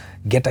and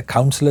get a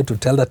counselor to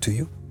tell that to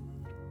you.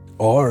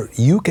 Or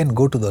you can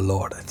go to the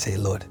Lord and say,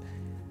 Lord,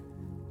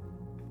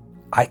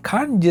 I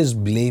can't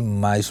just blame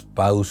my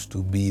spouse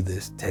to be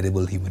this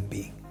terrible human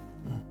being.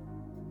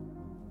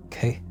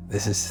 Okay?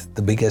 This is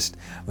the biggest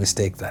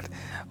mistake that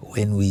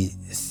when we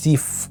see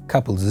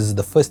couples, this is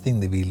the first thing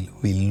that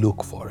we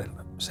look for and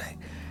say,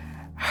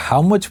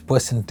 how much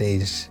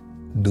percentage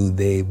do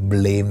they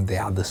blame the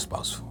other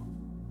spouse for?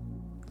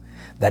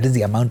 That is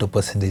the amount of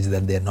percentage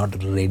that they're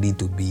not ready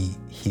to be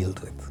healed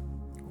with.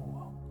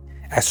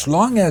 As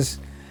long as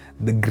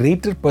the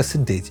greater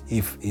percentage,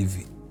 if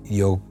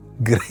your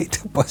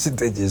greater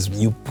percentage is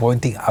you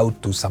pointing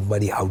out to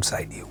somebody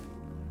outside you,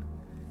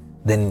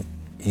 then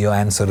your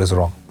answer is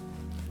wrong.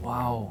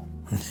 Wow.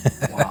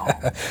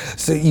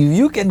 So if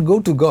you can go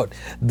to God,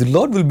 the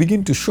Lord will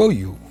begin to show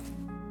you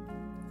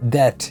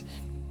that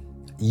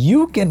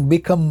you can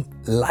become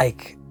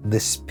like the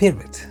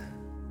Spirit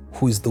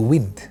who is the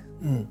wind.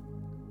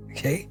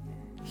 Okay?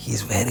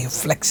 He's very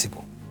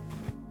flexible.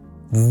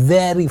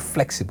 Very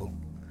flexible.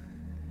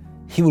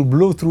 He will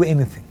blow through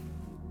anything.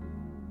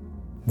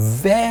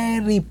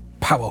 Very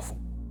powerful.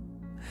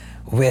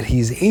 Where he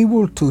is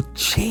able to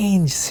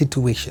change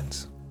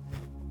situations.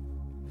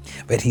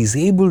 Where he is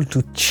able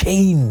to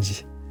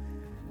change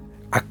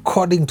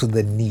according to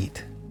the need.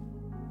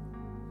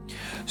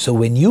 So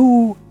when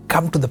you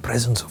come to the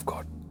presence of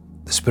God,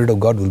 the Spirit of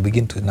God will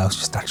begin to now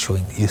start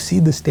showing. You see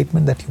the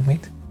statement that you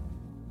made?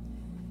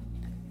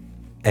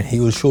 And he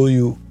will show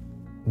you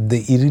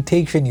the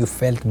irritation you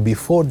felt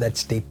before that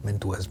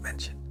statement was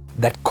mentioned.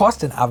 That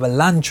caused an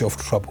avalanche of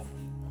trouble.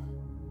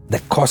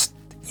 That caused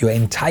your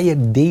entire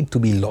day to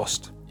be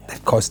lost.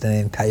 that caused an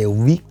entire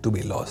week to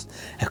be lost,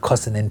 that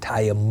caused an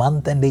entire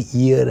month and a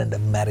year and a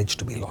marriage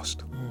to be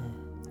lost.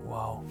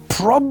 Wow.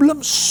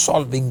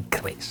 Problem-solving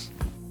grace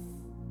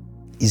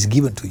is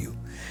given to you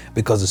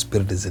because the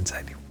Spirit is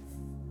inside you.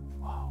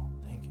 Wow.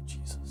 Thank you,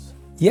 Jesus.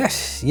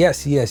 Yes.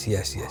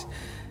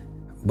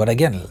 But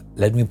again,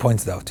 let me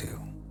point it out to you.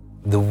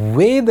 The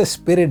way the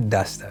Spirit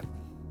does that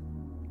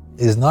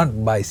is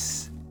not by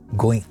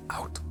going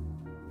out,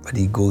 but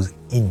He goes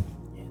in.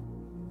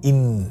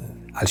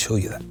 I'll show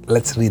you that.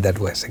 Let's read that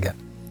verse again.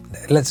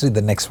 Let's read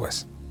the next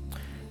verse.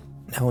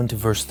 Now into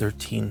verse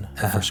 13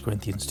 of 1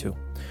 Corinthians 2.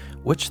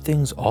 Which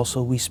things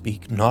also we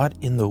speak, not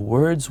in the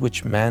words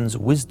which man's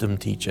wisdom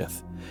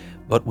teacheth,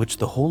 but which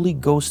the Holy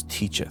Ghost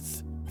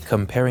teacheth,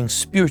 comparing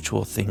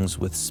spiritual things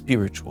with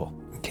spiritual.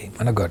 Okay,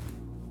 man of God.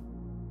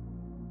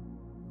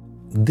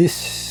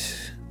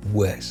 This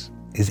verse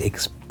is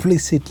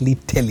explicitly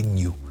telling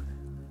you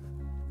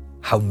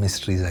how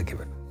mysteries are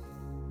given.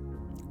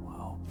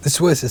 Wow. This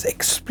verse is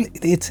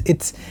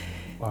it's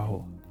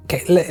Wow.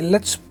 okay,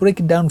 let's break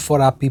it down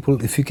for our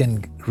people. If you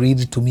can read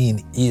it to me in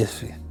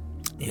ESV.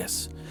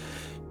 Yes.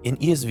 In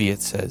ESV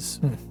it says,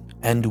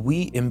 and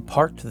we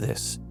impart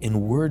this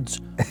in words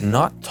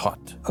not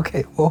taught.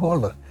 Okay, well,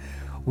 hold on.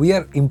 We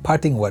are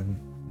imparting what?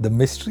 The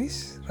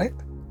mysteries, right?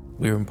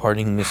 We're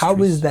imparting mysteries.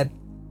 How is that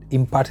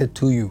imparted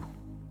to you?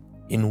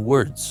 In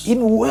words.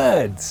 In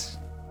words.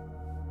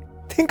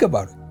 Think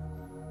about it.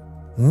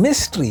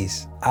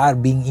 Mysteries are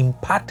being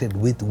imparted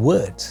with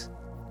words.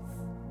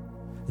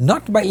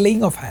 Not by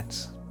laying of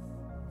hands.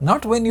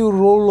 Not when you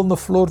roll on the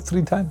floor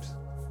 3 times.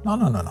 No.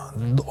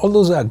 All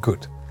those are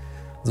good.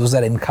 Those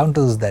are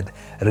encounters that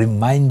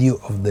remind you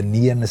of the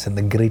nearness and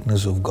the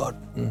greatness of God.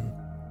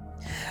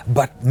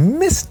 But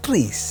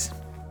mysteries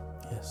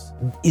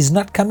is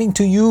not coming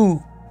to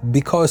you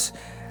because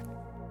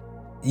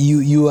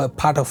you are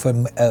part of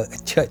a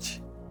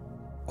church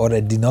or a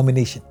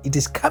denomination. It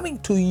is coming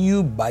to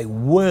you by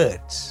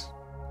words.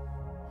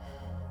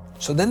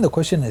 So then the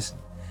question is,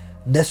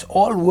 does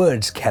all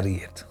words carry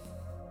it?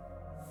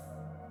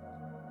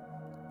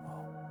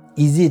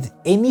 Is it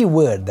any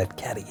word that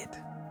carry it?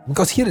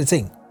 Because here it's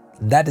saying,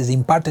 that is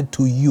imparted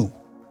to you.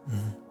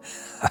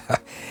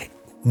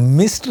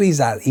 Mysteries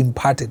are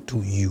imparted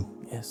to you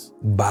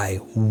by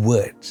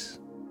words.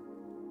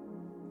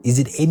 Is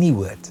it any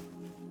word?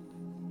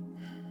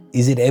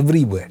 Is it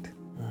every word?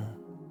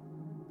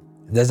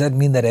 Does that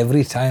mean that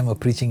every time a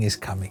preaching is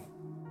coming,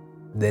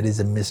 there is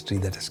a mystery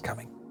that is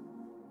coming?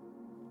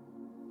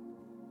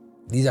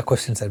 These are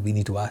questions that we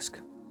need to ask.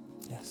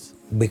 Yes.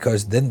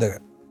 Because then the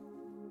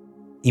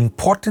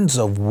importance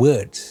of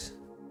words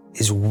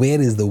is, where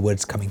is the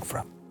words coming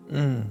from?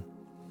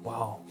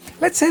 Wow.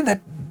 Let's say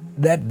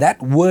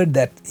that word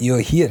that you're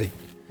hearing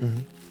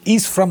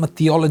is from a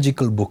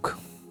theological book.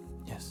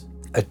 Yes.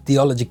 A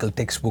theological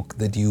textbook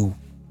that you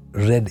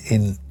read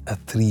in a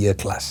 3-year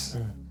class.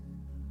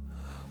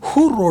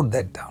 Who wrote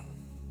that down?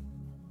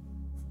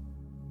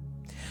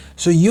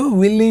 So you're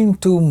willing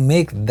to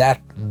make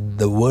that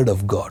the word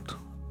of God,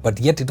 but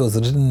yet it was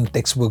written in a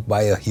textbook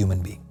by a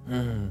human being.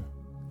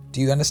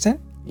 Do you understand?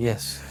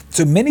 Yes.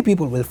 So many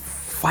people will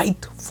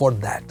fight for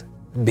that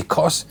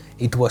because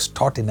it was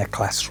taught in a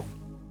classroom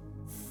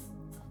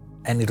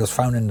and it was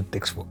found in a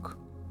textbook.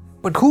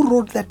 But who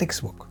wrote that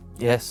textbook?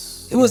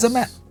 Yes. It was a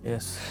man.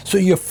 Yes. So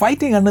you're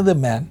fighting another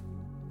man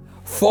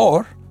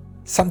for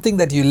something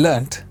that you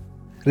learnt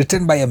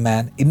written by a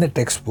man in a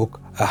textbook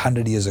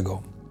 100 years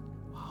ago.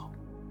 Wow.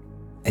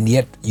 And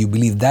yet you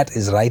believe that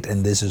is right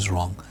and this is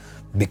wrong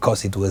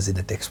because it was in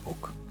a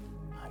textbook.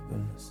 My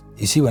goodness.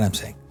 You see what I'm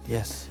saying?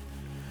 Yes.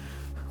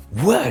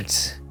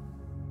 Words.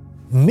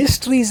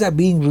 Mysteries are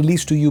being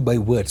released to you by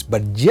words,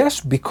 but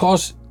just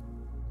because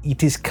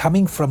it is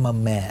coming from a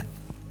man,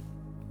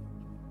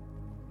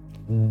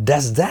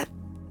 does that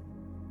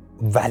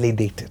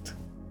validate it?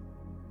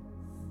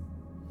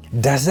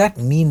 Does that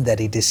mean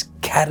that it is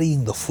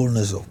carrying the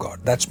fullness of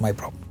God? That's my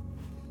problem.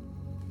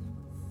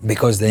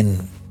 Because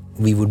then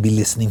we would be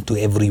listening to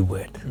every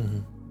word.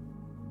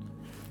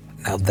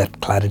 Now that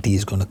clarity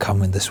is going to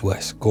come in this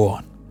verse. Go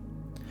on.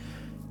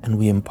 And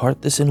we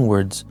impart this in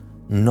words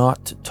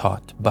not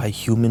taught by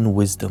human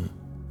wisdom.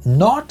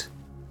 Not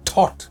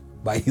taught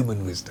by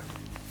human wisdom.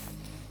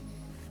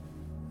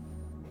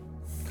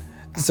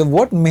 So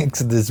what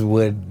makes this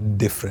word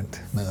different?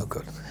 No,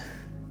 God.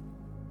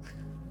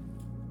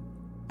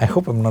 I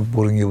hope I'm not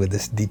boring you with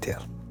this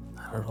detail.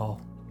 Not at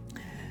all.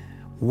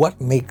 What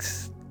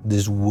makes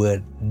this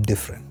word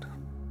different?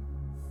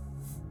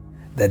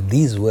 That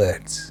these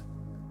words,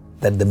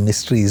 that the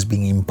mystery is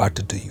being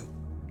imparted to you,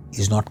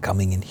 is not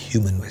coming in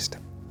human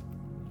wisdom.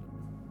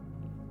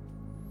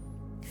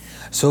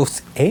 So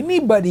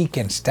anybody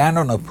can stand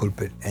on a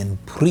pulpit and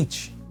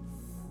preach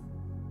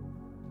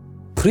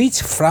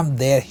from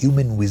their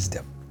human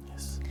wisdom.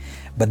 Yes.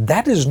 But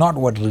that is not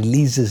what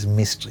releases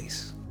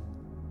mysteries.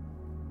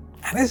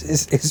 And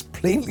it's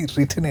plainly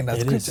written in our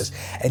scriptures.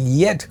 And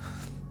yet,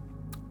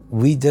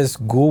 we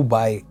just go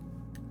by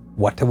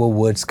whatever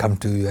words come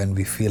to you and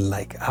we feel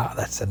like,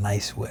 that's a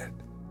nice word.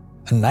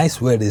 A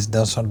nice word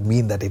does not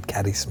mean that it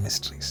carries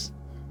mysteries.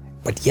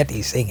 But yet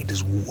he's saying it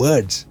is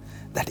words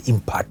that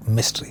impart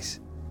mysteries.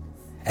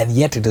 And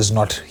yet it is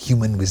not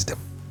human wisdom.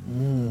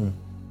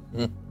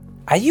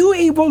 Are you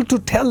able to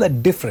tell the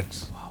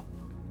difference?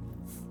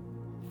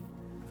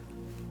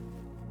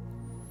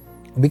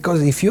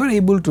 Because if you're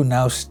able to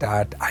now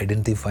start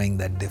identifying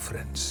that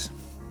difference,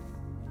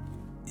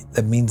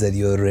 that means that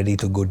you're ready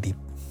to go deep.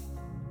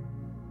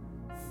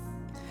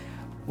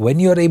 When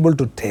you're able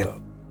to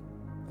tell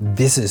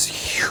this is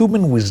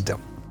human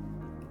wisdom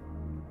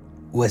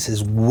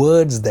versus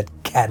words that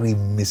carry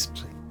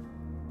mystery,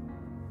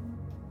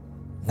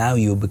 now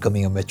you're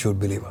becoming a mature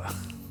believer.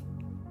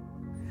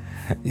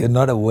 You're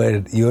not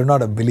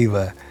a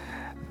believer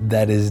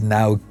that is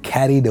now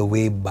carried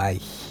away by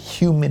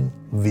human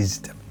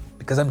wisdom.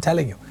 Because I'm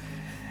telling you,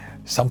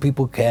 some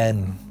people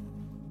can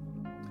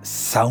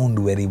sound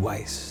very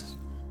wise.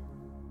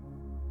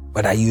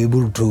 But are you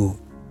able to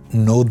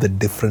know the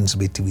difference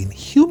between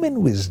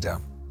human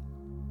wisdom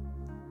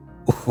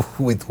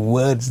with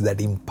words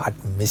that impart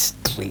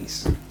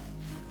mysteries?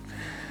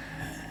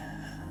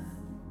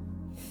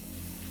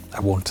 I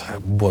won't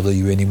bother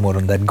you anymore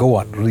on that. Go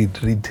on, read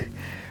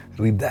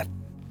that.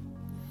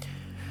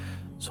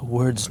 So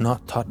words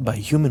not taught by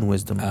human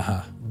wisdom,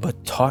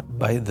 but taught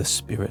by the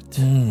Spirit.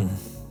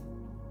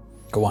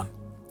 Go on.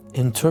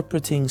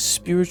 Interpreting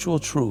spiritual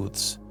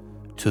truths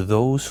to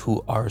those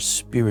who are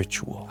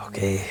spiritual.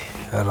 Okay.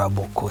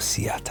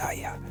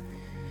 Rabokosiataya.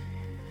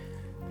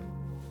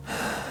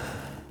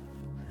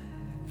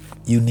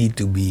 You need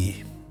to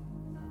be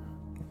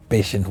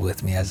patient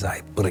with me as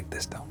I break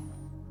this down.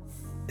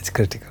 It's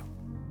critical.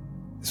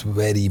 It's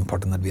very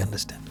important that we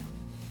understand.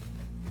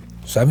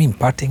 So I'm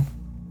imparting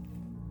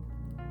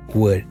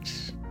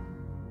words,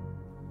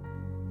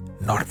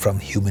 not from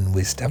human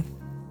wisdom.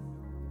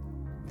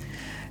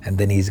 And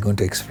then he's going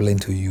to explain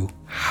to you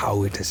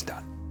how it is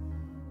done.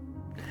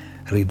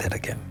 Read that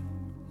again.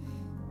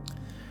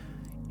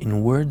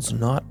 In words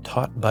not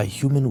taught by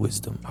human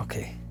wisdom,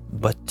 Okay.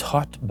 but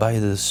taught by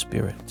the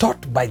Spirit.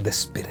 Taught by the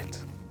Spirit.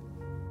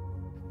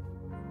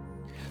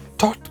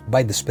 Taught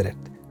by the Spirit.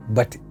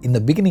 But in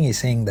the beginning he's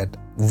saying that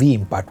we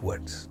impart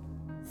words.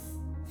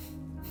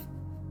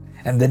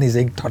 And then he's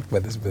saying taught by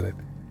the Spirit.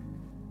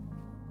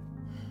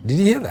 Did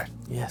you hear that?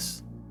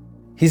 Yes.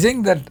 He's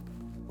saying that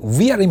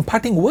we are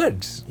imparting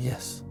words.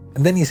 Yes.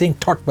 And then he's saying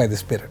taught by the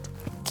Spirit.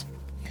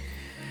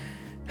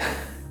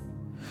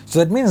 So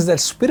that means that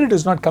Spirit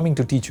is not coming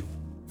to teach you.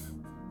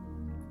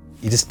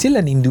 It is still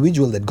an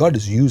individual that God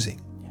is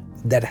using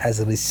that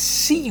has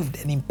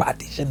received an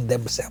impartation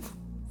themselves.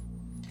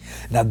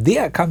 Now they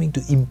are coming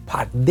to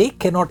impart. They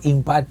cannot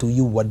impart to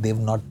you what they've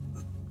not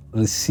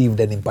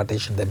received an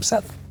impartation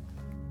themselves.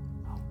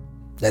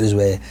 That is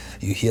where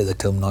you hear the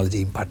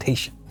terminology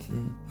impartation.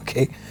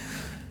 Okay?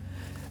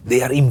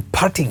 They are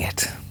imparting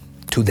it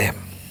to them.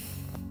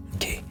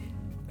 Okay?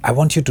 I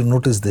want you to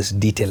notice this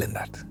detail in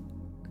that.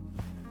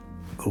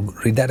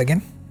 Read that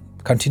again.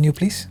 Continue,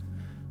 please.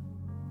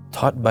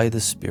 Taught by the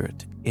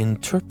Spirit,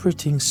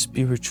 interpreting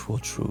spiritual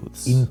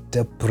truths.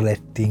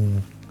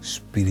 Interpreting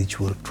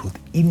spiritual truth.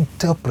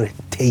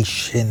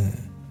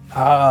 Interpretation.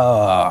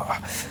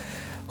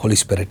 Holy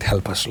Spirit,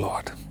 help us,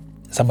 Lord.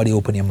 Somebody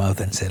open your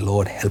mouth and say,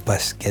 Lord, help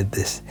us get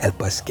this,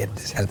 help us get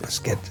this, help us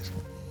get this.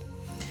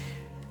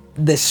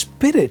 The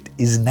Spirit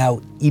is now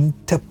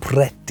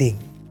interpreting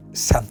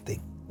something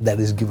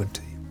that is given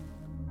to you.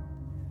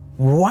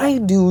 Why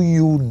do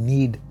you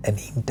need an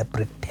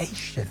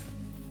interpretation?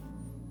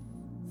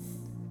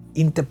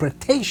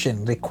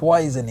 Interpretation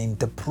requires an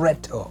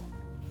interpreter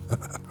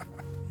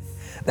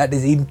that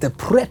is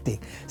interpreting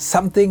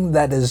something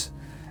that is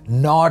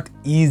not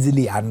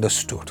easily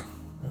understood,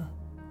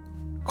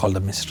 called a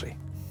mystery,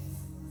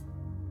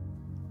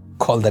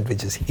 called that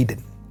which is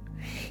hidden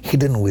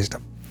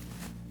wisdom.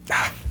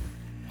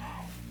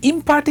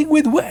 Imparting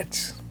with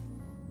words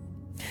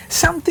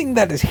something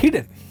that is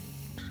hidden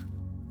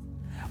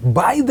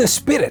by the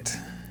Spirit,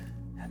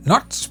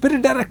 not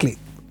Spirit directly,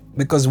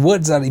 because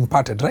words are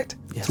imparted, right?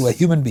 Yes. Through a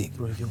human being.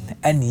 Through a human.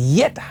 And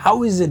yet,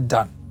 how is it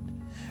done?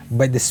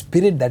 By the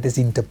Spirit that is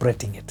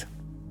interpreting it.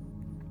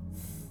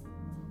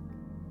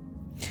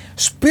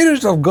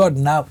 Spirit of God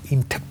now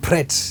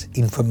interprets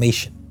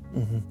information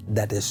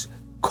that is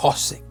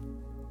causing.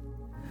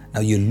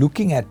 Now you're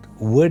looking at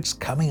words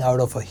coming out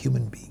of a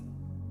human being,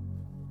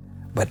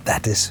 but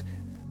that is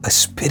a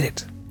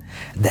spirit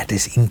that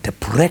is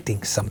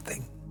interpreting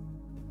something.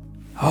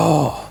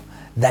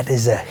 That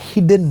is a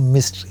hidden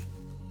mystery.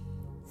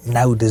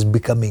 Now it is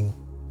becoming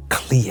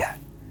clear,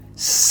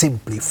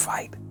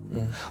 simplified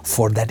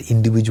for that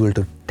individual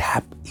to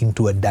tap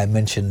into a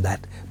dimension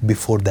that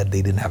before that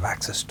they didn't have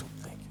access to.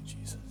 Thank you,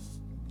 Jesus.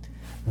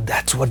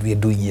 That's what we are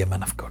doing here,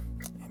 man of God.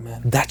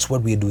 Amen. That's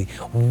what we are doing.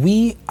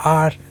 We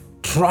are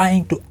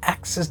trying to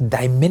access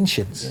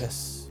dimensions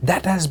Yes.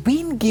 that has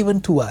been given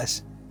to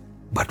us,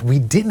 but we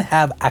didn't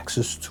have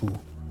access to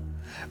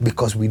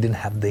because we didn't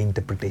have the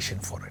interpretation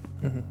for it.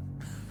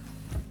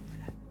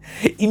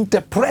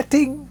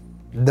 Interpreting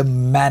the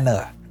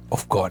manner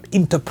of God,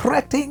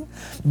 interpreting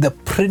the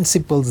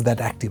principles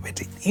that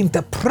activate it,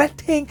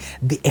 interpreting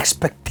the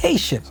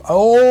expectations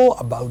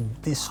about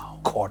this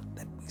God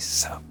that we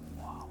serve.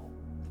 Wow.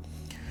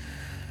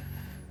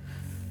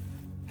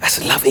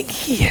 As loving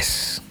He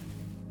is,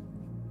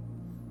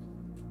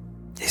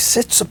 He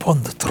sits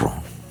upon the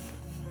throne,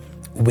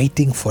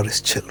 waiting for His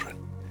children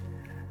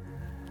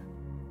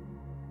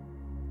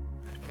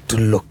to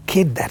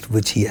locate that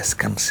which He has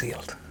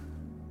concealed,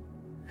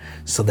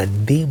 so that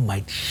they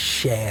might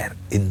share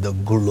in the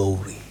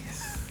glory.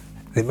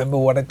 Remember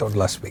what I taught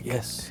last week?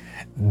 Yes.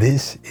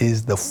 This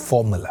is the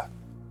formula.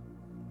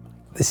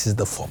 This is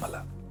the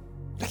formula.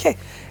 Okay,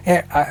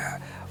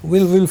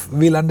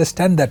 we'll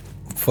understand that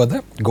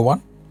further. Go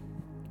on.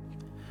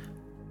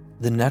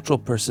 The natural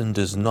person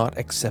does not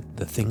accept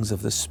the things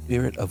of the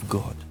Spirit of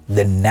God.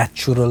 The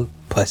natural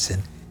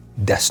person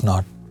does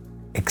not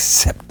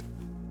accept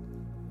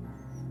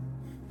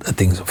the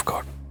things of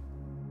God.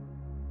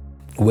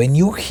 When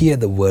you hear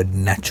the word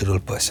natural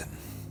person,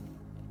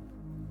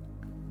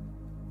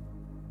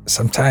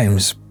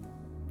 sometimes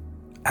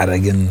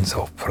arrogance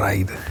or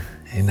pride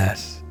in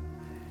us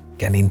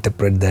can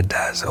interpret that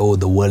as,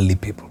 the worldly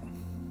people.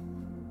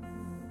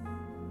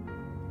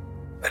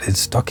 But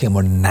it's talking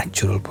about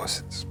natural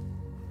persons.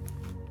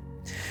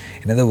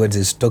 In other words,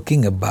 it's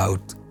talking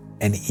about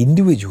an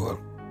individual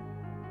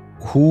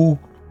who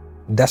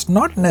does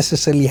not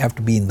necessarily have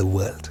to be in the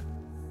world,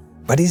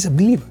 but he's a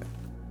believer.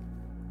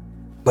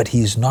 But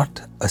he is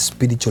not a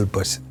spiritual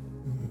person.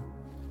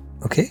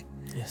 Okay?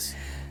 Yes.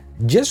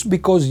 Just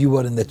because you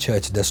are in the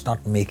church does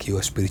not make you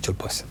a spiritual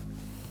person.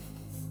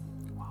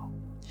 Wow.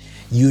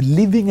 You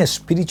living a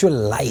spiritual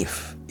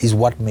life is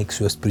what makes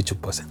you a spiritual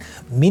person.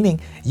 Meaning,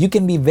 you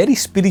can be very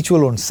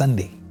spiritual on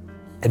Sunday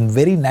and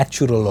very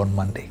natural on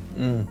Monday.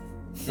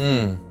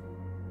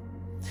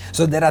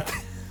 So there are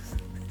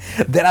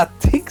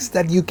things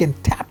that you can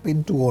tap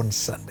into on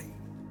Sunday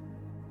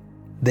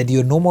that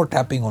you're no more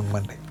tapping on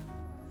Monday.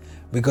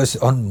 Because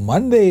on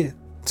Monday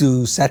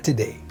to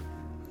Saturday,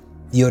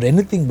 you're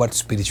anything but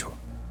spiritual.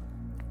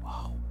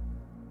 Wow.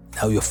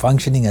 Now you're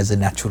functioning as a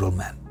natural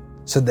man.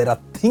 So there are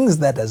things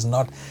that is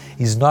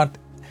not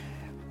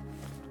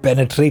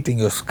penetrating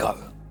your skull,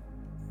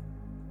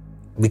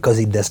 because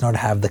it does not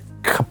have the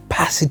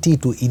capacity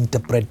to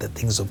interpret the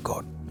things of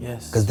God.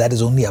 Yes. Because that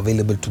is only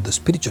available to the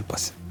spiritual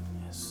person.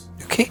 Yes.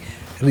 Okay,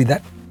 read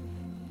that.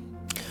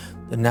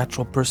 The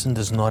natural person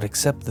does not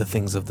accept the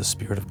things of the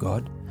Spirit of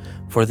God,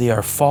 for they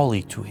are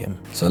folly to him.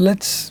 So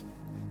let's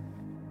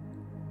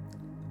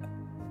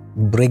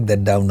break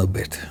that down a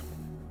bit.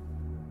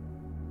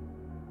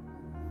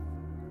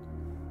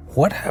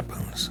 What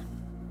happens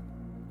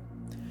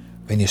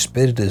when your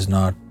spirit is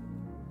not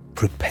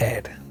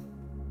prepared?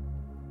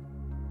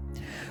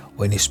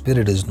 When your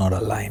spirit is not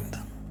aligned?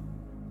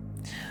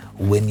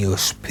 When your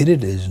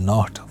spirit is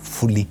not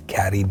fully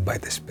carried by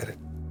the Spirit?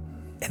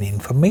 And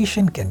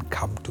information can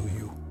come to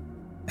you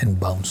and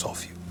bounce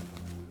off you.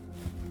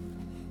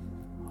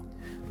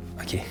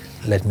 Okay,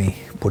 let me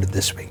put it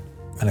this way.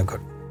 Man of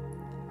God,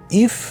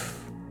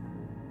 if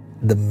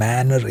the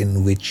manner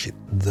in which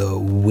the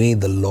way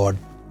the Lord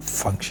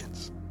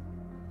functions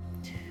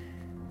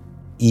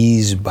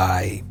is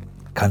by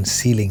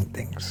concealing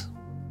things,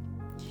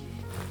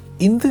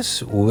 in this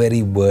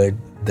very word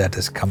that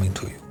is coming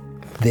to you,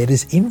 there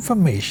is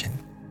information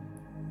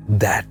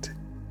that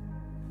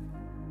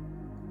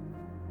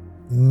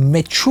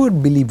mature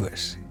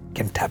believers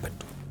can tap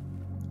into.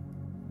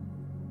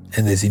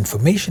 And there's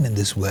information in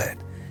this word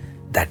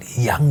that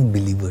young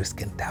believers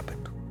can tap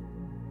into.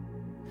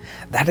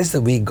 That is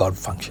the way God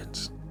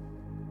functions.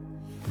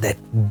 That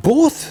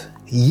both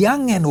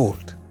young and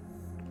old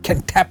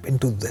can tap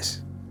into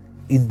this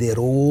in their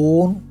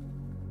own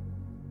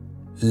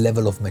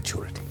level of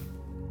maturity.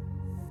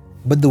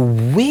 But the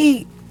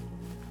way,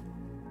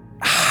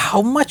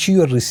 how much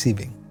you are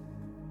receiving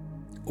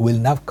will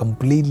now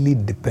completely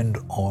depend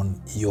on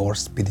your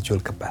spiritual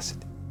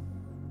capacity.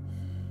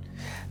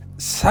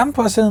 Some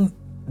person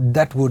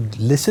that would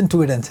listen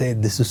to it and say,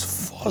 this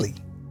is folly.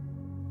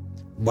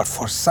 But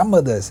for some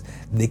others,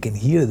 they can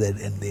hear that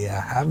and they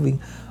are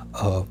having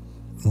a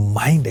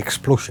mind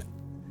explosion,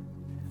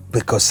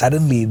 because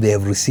suddenly they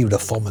have received a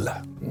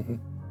formula. Mm-hmm.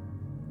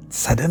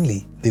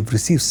 Suddenly they've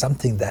received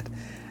something that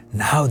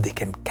now they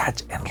can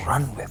catch and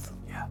run with.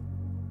 Yeah.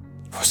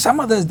 For some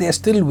others, they are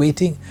still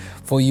waiting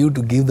for you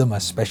to give them a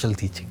special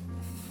teaching,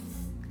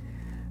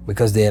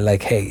 because they are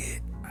like,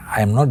 hey,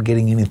 I am not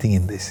getting anything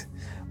in this.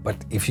 But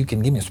if you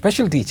can give me a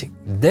special teaching,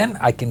 then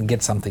I can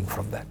get something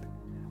from that.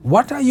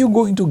 What are you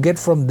going to get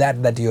from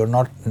that you're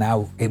not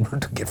now able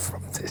to get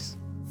from this?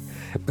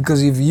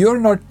 Because if you're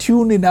not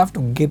tuned enough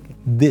to get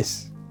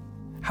this,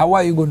 how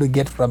are you going to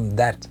get from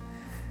that?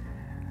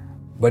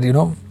 But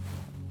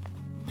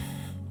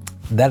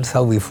that's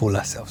how we fool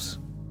ourselves.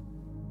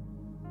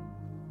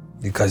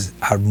 Because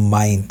our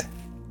mind,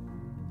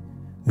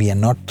 we are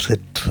not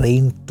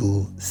trained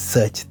to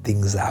search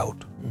things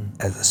out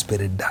as the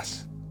Spirit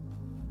does.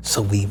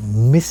 So we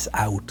miss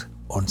out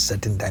on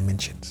certain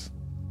dimensions.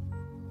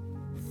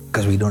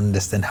 because we don't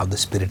understand how the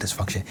Spirit is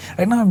functioning.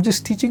 Right now I'm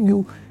just teaching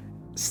you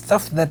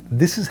stuff that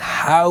this is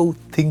how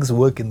things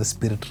work in the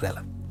spirit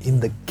realm, in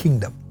the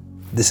kingdom.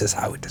 This is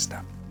how it is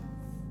done.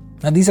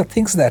 Now these are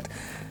things that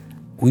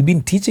we've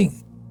been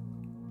teaching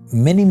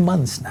many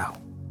months now,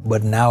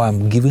 but now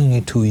I'm giving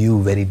it to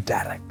you very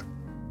direct.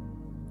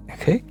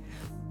 Okay?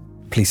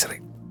 Please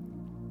read.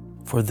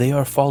 For they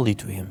are folly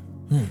to him,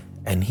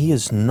 and he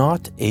is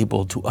not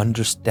able to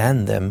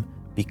understand them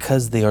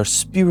because they are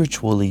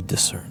spiritually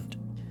discerned.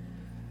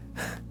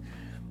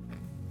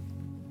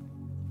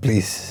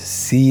 Please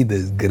see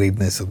the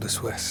greatness of this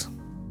verse.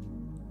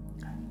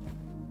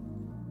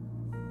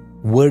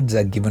 Words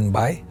are given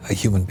by a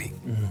human being,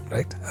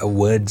 right?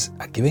 Words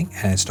are giving,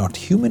 and it's not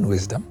human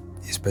wisdom.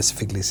 He's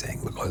specifically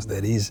saying because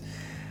there is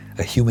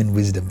a human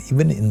wisdom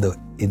even in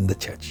the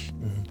church.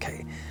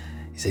 Okay,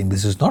 he's saying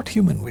this is not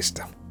human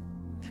wisdom,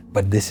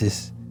 but this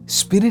is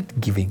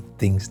Spirit giving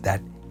things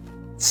that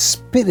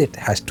Spirit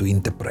has to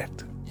interpret.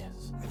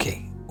 Yes.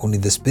 Okay, only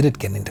the Spirit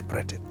can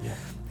interpret it. Yeah.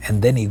 And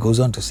then he goes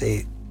on to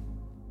say,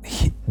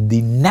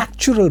 the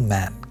natural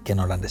man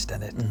cannot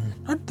understand it.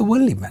 Not the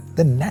worldly man,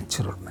 the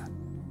natural man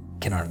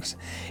cannot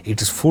understand.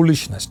 It is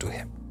foolishness to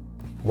him.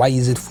 Why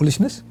is it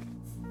foolishness?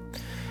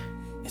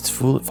 It's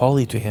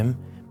folly to him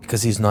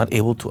because he's not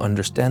able to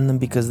understand them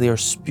because they are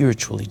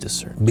spiritually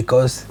discerned.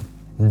 Because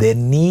there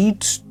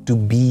needs to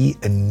be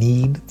a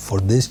need for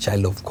this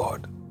child of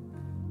God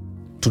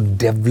to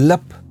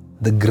develop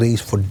the grace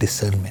for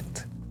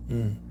discernment.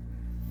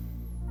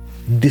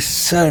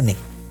 Discerning,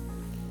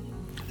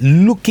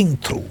 looking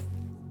through,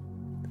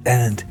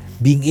 and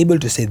being able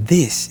to say,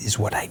 this is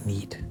what I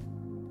need.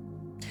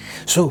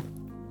 So,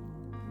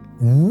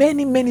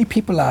 many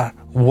people are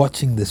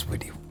watching this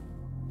video.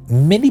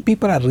 Many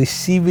people are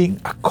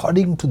receiving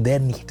according to their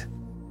need.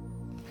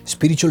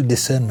 Spiritual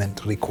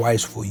discernment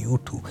requires for you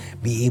to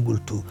be able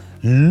to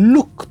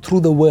look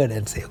through the word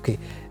and say, okay,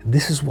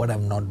 this is what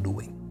I'm not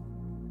doing.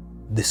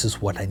 This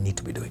is what I need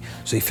to be doing.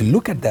 So if you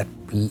look at that,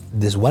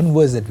 this one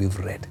verse that we've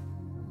read,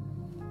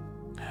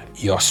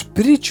 your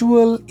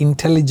spiritual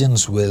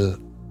intelligence will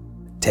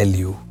tell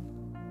you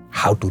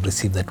how to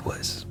receive that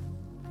verse.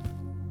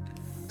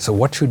 So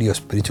what should your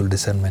spiritual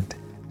discernment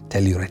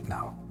tell you right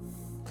now?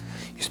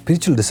 Your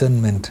spiritual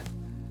discernment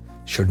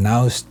should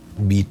now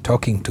be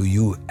talking to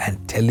you and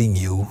telling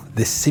you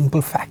this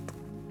simple fact.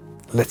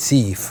 Let's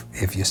see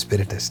if your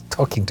spirit is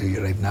talking to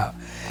you right now.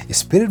 Your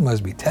spirit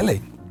must be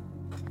telling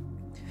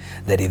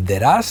that if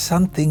there are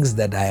some things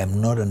that I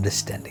am not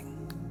understanding,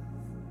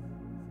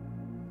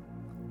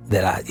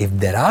 if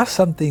there are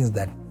some things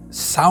that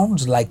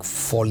sounds like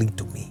folly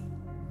to me,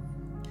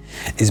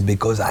 is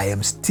because I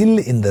am still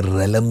in the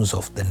realms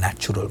of the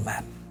natural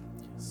man.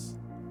 Yes.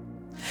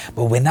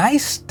 But when I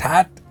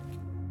start,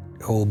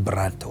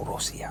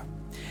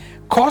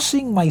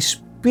 causing my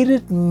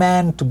spirit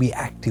man to be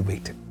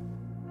activated,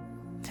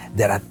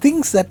 there are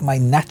things that my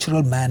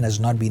natural man has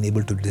not been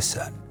able to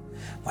discern.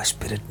 My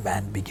spirit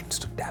man begins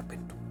to tap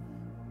into.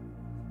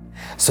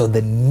 So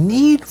the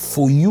need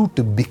for you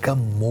to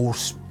become more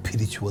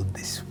spiritual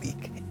this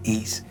week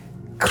is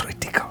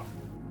critical.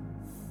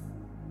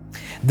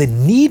 The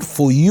need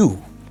for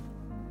you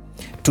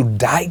to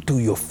die to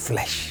your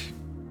flesh,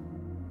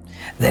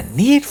 the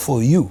need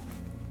for you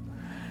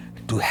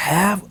to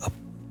have a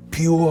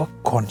pure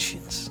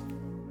conscience,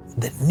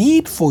 the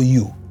need for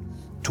you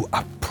to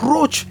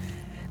approach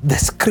the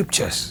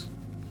scriptures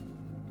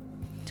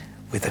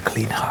with a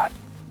clean heart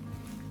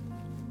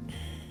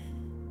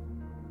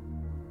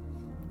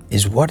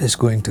is what is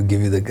going to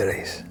give you the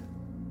grace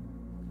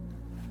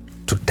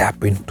to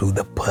tap into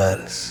the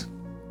pearls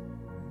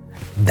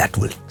that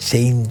will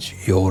change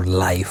your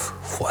life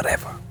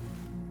forever.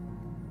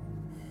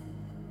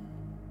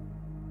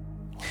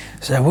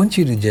 So I want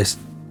you to just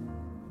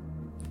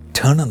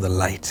turn on the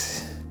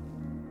lights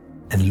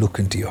and look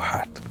into your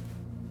heart.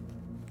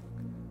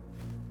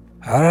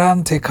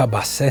 And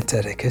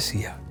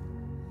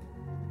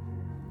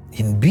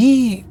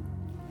be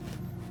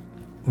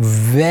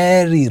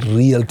very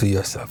real to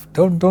yourself.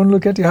 Don't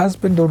look at your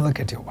husband, don't look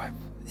at your wife.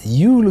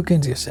 You look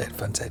into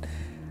yourself and say,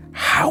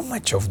 how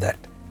much of that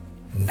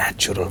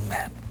natural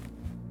man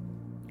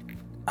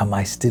am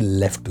I still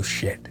left to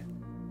shed?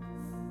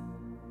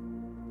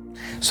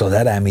 So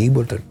that I'm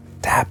able to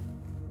tap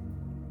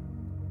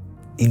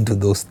into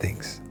those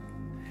things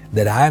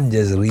that I'm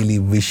just really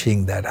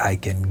wishing that I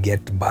can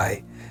get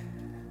by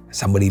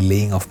somebody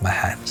laying off my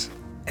hands,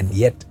 and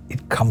yet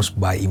it comes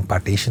by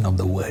impartation of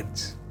the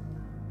words.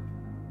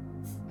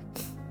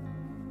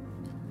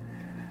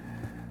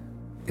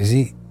 You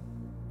see,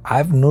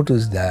 I've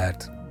noticed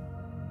that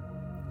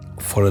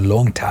for a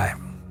long time,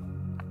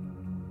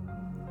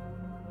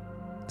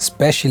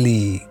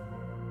 especially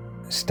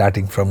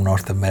starting from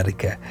North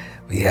America,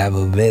 we have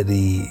a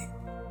very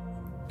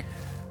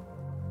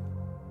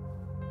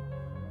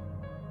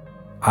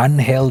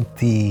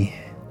unhealthy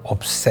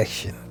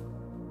obsession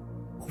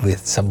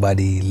with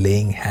somebody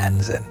laying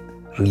hands and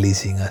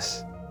releasing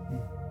us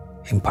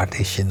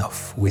impartation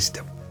of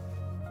wisdom.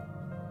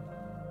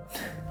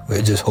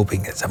 We're just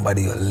hoping that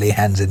somebody will lay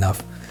hands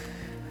enough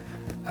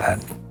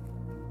And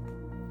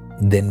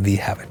then we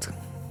have it.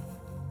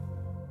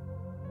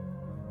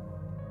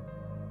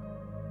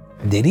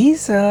 There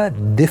is a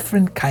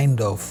different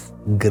kind of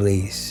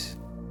grace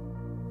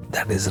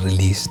that is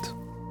released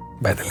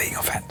by the laying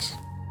of hands.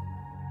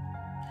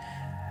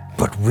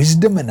 But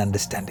wisdom and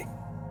understanding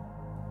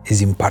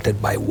is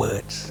imparted by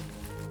words.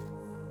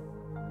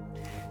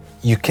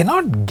 You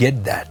cannot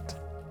get that,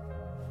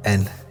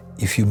 and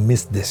if you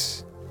miss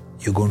this,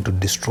 you're going to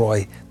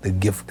destroy the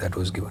gift that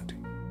was given to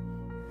you.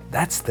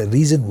 That's the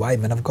reason why,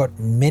 men of God,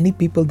 many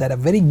people that are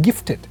very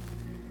gifted,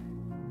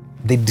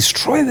 they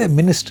destroy their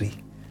ministry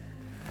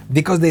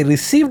because they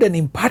received an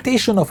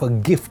impartation of a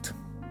gift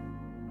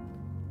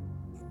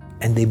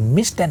and they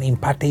missed an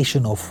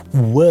impartation of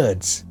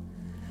words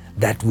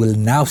that will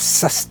now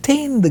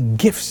sustain the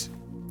gifts.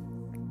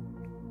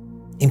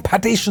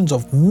 Impartations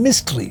of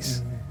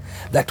mysteries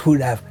that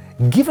would have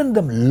given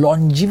them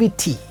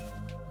longevity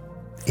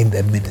in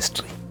their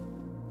ministry.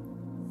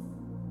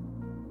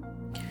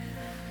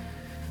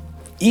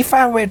 If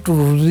I were to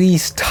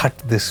restart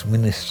this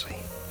ministry,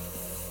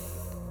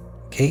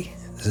 okay,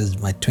 this is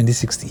my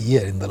 26th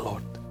year in the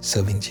Lord,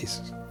 serving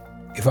Jesus.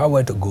 If I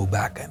were to go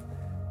back, and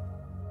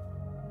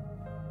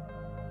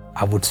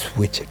I would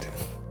switch it.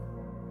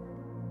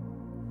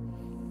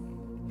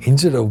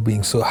 Instead of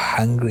being so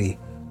hungry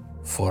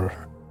for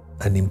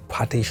an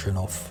impartation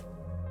of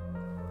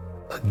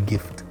a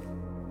gift,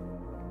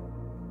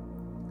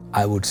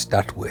 I would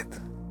start with,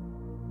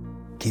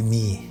 give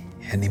me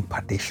an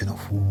impartation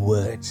of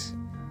words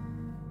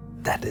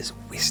that is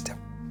wisdom.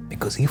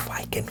 Because if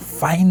I can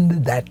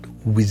find that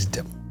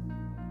wisdom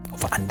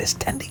of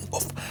understanding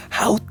of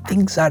how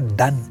things are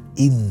done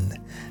in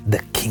the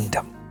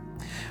kingdom,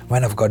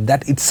 man of God,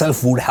 that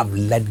itself would have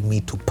led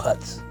me to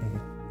pearls.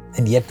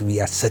 And yet we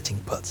are searching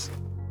pearls.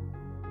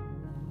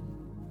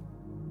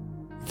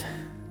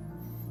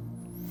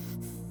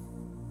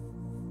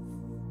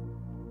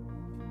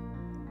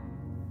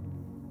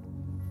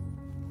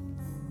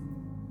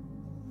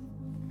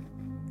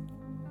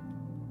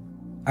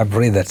 I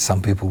pray that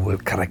some people will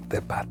correct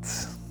their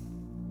paths.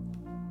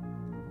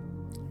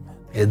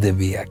 Let there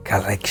be a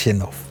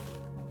correction of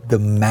the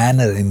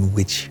manner in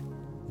which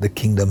the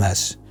kingdom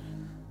has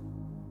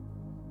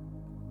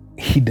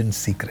hidden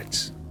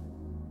secrets.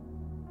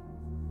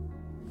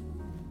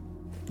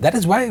 That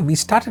is why we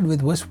started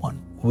with verse 1.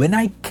 When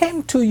I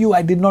came to you,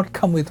 I did not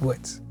come with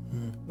words.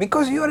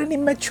 Because you are an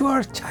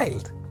immature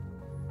child.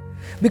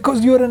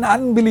 Because you are an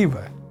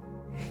unbeliever.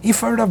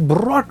 If I would have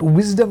brought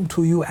wisdom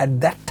to you at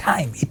that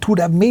time, it would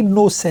have made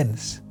no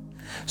sense.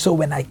 So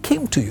when I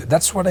came to you,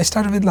 that's what I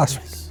started with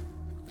last week.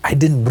 I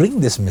didn't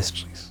bring these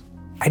mysteries.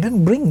 I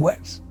didn't bring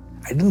words.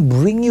 I didn't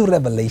bring you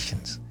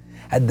revelations.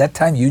 At that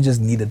time, you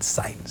just needed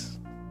signs.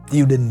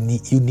 You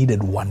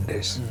needed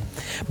wonders.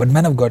 But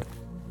man of God,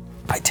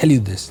 I tell you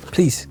this,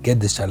 please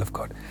get this, child of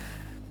God.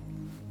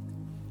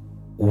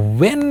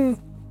 When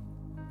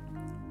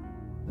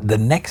the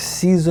next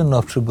season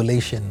of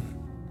tribulation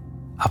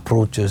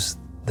approaches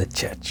the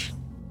church,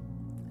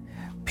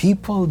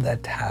 people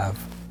that have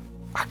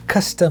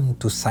accustomed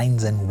to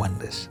signs and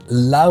wonders,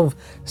 love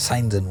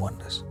signs and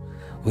wonders,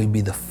 will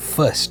be the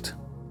first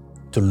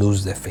to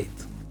lose their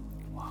faith.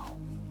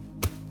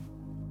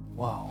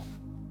 Wow.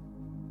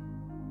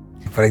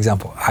 For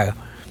example,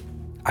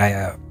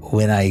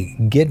 when I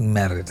get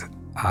married,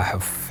 I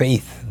have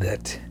faith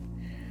that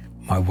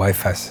my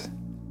wife has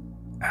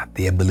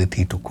the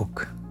ability to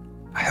cook.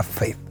 I have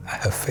faith.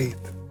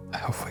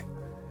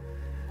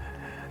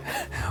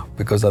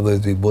 Because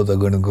otherwise we both are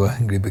going to go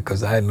hungry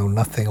because I know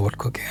nothing about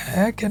cooking.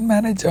 I can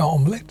manage an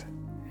omelette.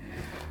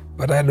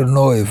 But I don't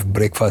know if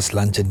breakfast,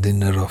 lunch and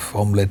dinner of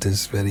omelette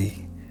is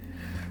very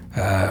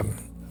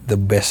the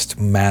best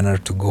manner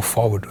to go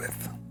forward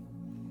with.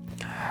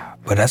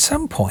 But at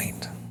some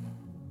point,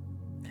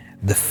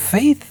 the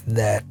faith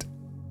that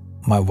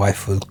my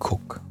wife will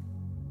cook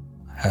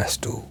has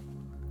to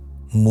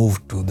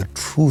move to the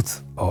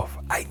truth of,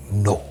 I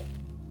know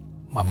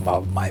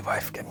my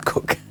wife can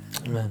cook.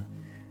 Amen.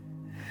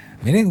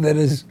 Meaning there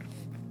is,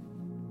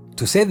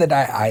 to say that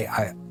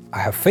I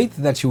have faith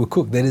that she will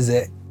cook, there is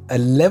a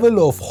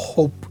level of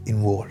hope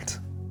involved.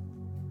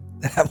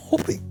 That I'm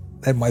hoping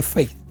that my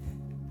faith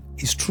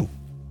is true.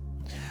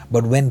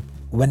 But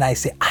when I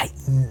say, I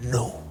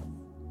know,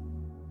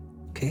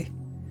 okay?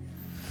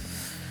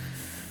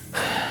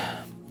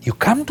 You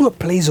come to a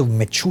place of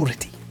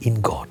maturity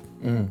in God.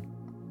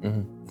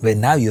 Where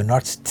now you're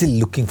not still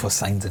looking for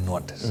signs and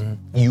wonders.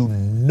 You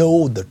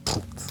know the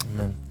truth.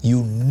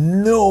 You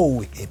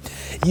know Him.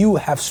 You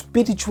have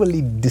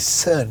spiritually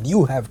discerned.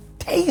 You have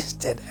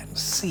tasted and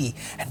see,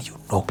 and you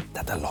know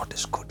that the Lord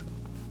is good.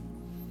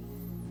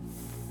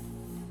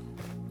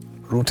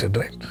 Rooted,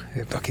 right?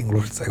 You're talking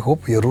roots. I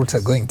hope your roots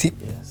are going deep.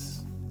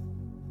 Yes.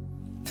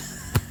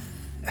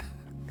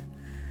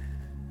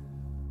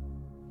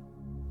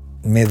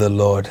 May the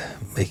Lord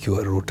make you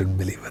a rooted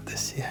believer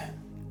this year.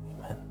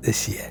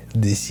 This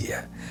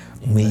year,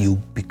 may you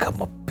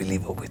become a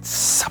believer with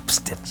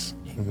substance.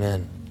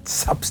 Amen.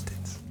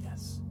 Substance.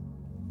 Yes.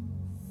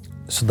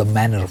 So the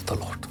manner of the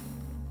Lord.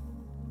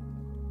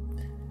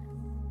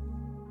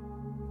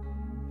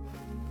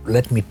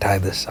 let me tie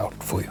this out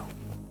for you.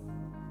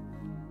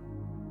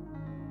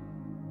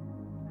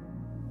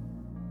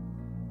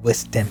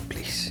 Verse 10,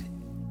 please.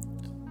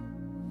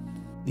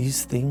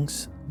 These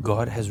things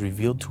God has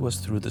revealed to us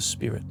through the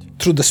Spirit.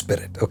 Through the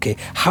Spirit, okay.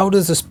 How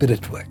does the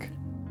Spirit work?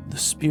 The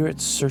Spirit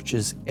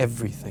searches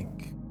everything.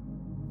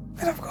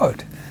 Man of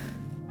God.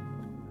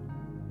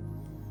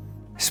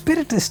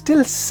 Spirit is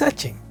still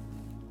searching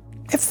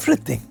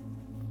everything.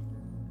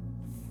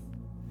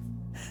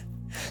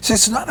 So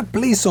it's not a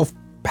place of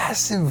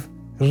passive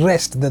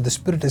rest that the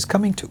Spirit is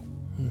coming to.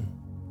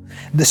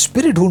 The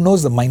Spirit who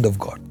knows the mind of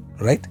God,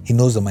 right? He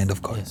knows the mind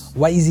of God. Yes.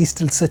 Why is he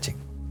still searching?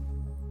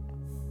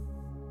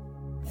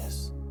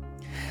 Yes.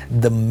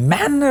 The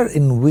manner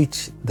in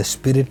which the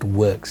Spirit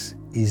works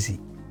is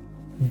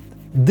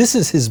this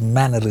is his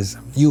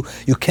mannerism. You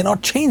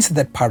cannot change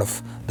that part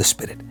of the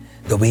Spirit.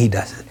 The way he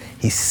does it,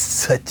 he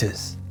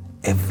searches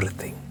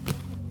everything.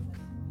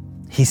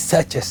 He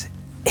searches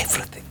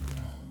everything.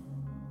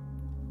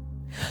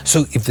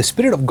 So if the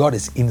Spirit of God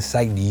is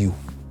inside you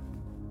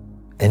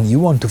and you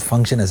want to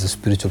function as a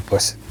spiritual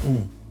person,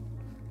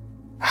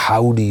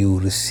 how do you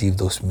receive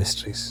those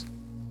mysteries?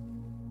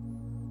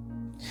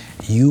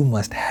 You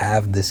must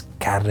have this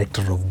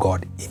character of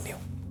God in you.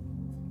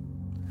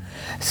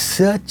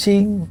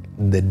 Searching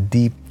the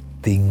deep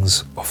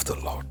things of the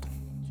Lord.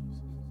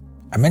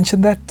 I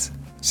mentioned that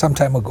some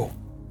time ago.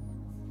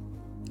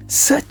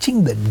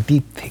 Searching the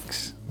deep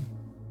things.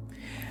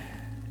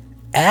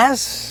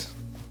 As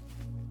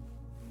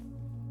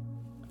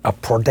a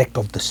product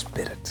of the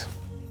Spirit,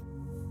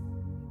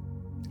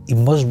 it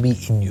must be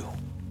in you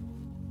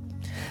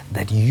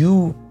that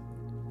you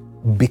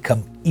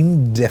become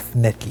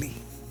indefinitely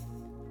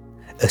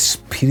a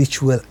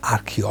spiritual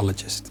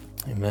archaeologist.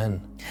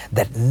 Amen.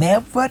 That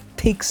never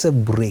takes a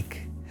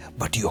break,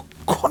 but you're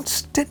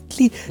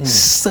constantly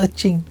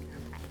searching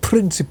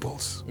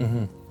principles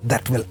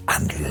that will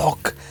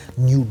unlock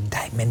new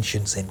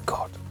dimensions in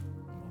God.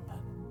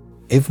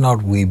 If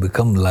not, we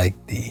become like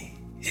the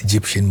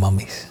Egyptian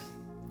mummies,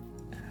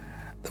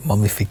 the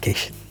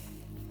mummification.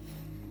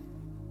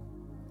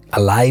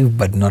 Alive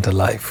but not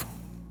alive,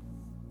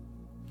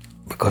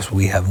 because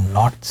we have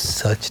not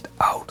searched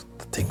out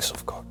the things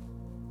of God.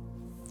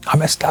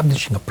 I'm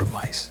establishing a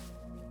premise,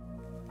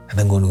 and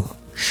I'm going to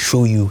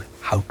show you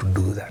how to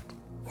do that.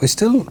 We're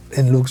still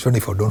in Luke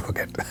 24, don't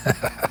forget.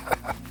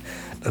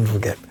 Don't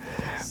forget.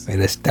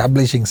 We're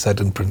establishing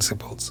certain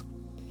principles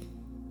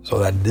so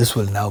that this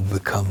will now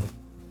become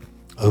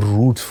a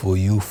root for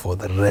you for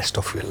the rest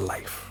of your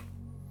life.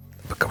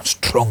 Become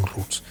strong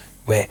roots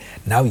where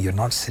now you're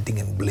not sitting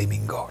and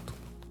blaming God.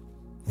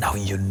 Now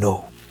you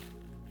know.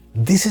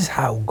 This is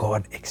how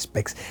God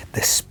expects.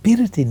 The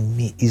Spirit in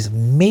me is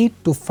made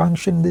to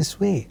function this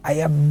way. I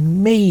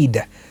am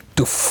made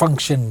to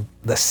function,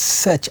 the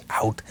search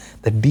out,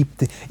 the deep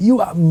thing.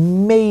 You are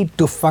made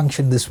to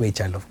function this way,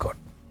 child of God.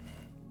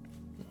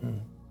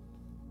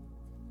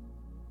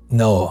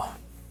 No.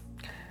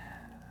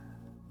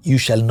 You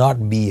shall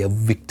not be a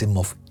victim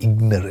of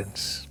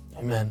ignorance.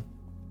 Amen.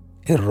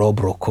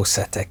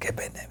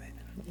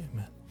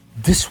 Amen.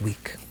 This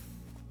week,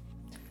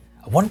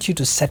 I want you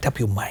to set up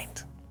your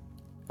mind.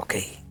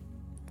 Okay.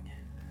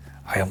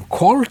 I am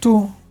called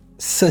to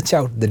search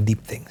out the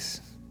deep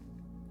things.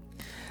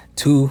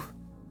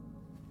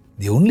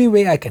 The only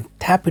way I can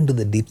tap into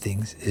the deep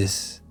things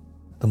is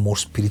the more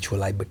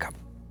spiritual I become.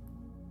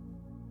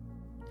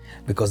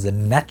 Because the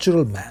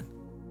natural man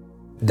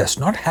does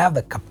not have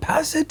the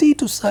capacity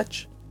to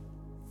search.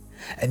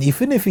 And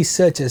even if he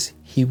searches,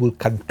 he will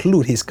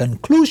conclude. His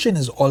conclusion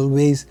is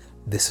always,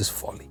 this is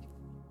folly.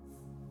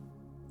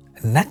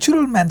 A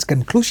natural man's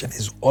conclusion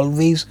is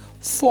always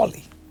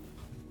folly.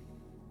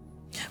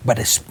 But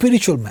a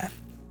spiritual man,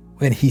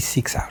 when he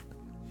seeks out,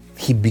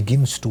 he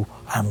begins to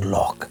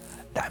unlock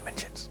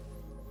dimensions.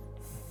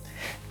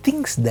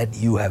 Things that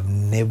you have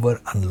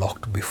never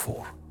unlocked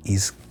before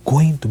is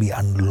going to be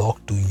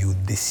unlocked to you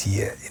this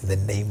year in the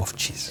name of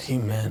Jesus.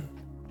 Amen.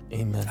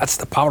 Amen. That's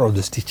the power of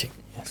this teaching.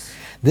 Yes.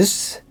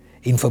 This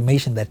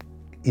information that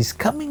is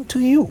coming to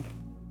you,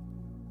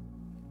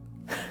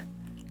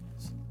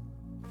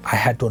 I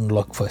had to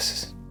unlock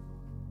first.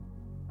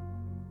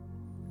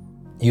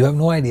 You have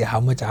no idea how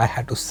much I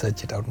had to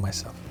search it out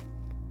myself.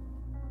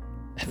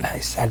 And I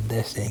sat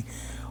there saying,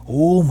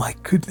 oh my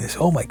goodness,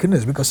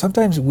 because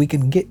sometimes we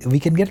can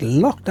get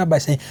locked up by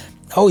saying,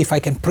 oh, if I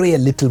can pray a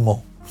little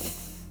more.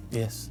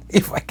 Yes.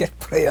 If I can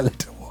pray a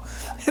little more.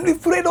 And we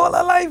prayed all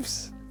our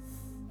lives.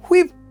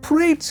 We've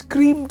prayed,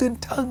 screamed in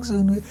tongues,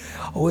 and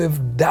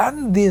we've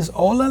done this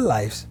all our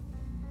lives.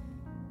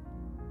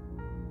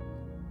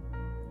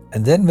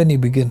 And then when you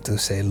begin to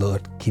say,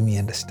 Lord, give me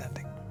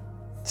understanding,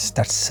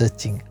 start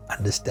searching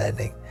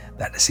understanding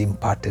that is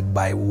imparted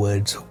by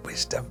words of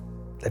wisdom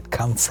that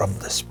come from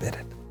the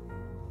Spirit.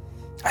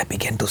 I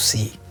began to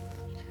see.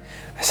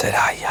 I said,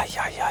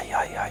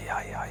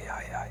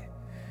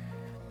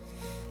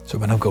 So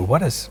man of God,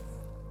 what has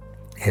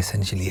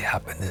essentially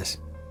happened is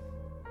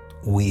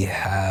we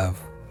have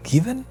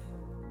given,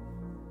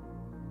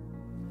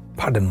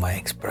 pardon my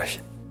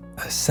expression,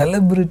 a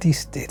celebrity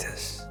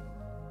status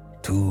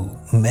to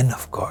men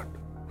of God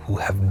who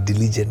have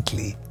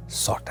diligently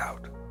sought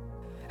out.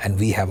 And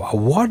we have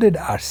awarded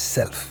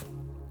ourselves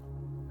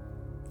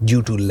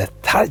due to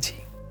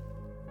lethargy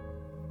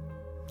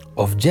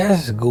of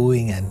just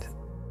going and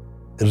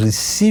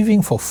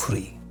receiving for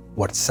free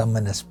what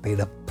someone has paid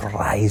a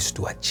price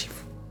to achieve.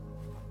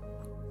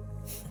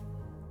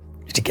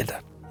 Did you get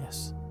that?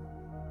 Yes.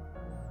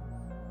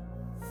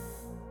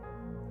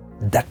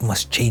 That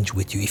must change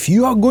with you. If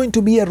you are going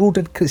to be a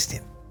rooted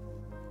Christian,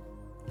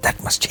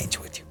 that must change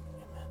with you.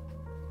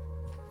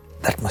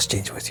 That must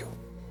change with you.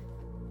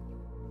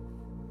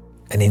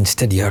 And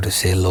instead you have to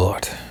say,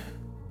 Lord,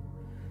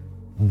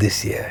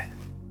 this year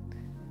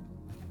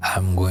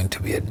I'm going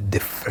to be a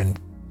different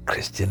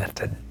Christian at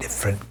a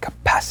different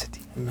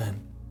capacity.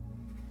 Amen.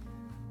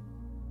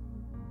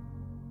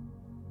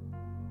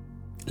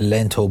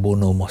 Lento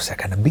bono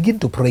mosakana. Begin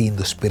to pray in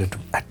the Spirit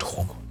at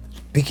home.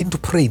 Begin to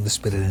pray in the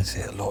Spirit and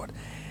say, Lord,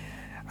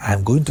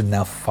 I'm going to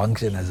now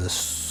function as a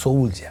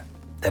soldier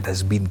that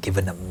has been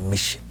given a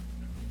mission,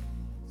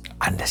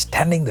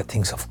 understanding the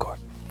things of God.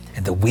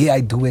 And the way I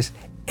do is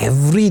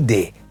every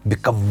day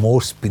become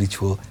more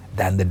spiritual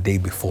than the day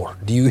before.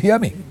 Do you hear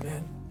me?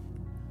 Amen.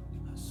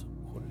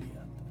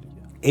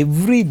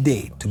 Every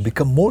day to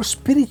become more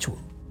spiritual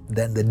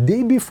than the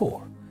day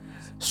before,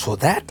 so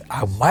that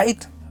I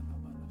might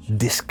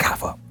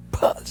discover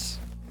pearls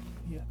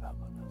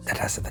that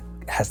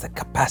has the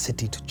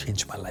capacity to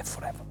change my life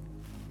forever.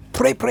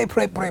 Pray, pray,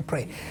 pray, pray,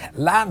 pray.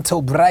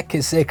 Lanto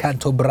brakese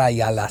kanto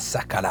brayala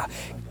sakala.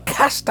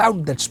 Cast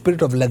out that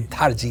spirit of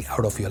lethargy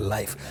out of your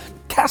life.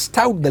 Cast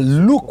out the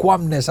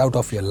lukewarmness out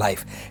of your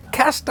life.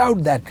 Cast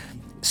out that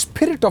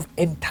spirit of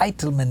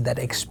entitlement that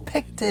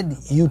expected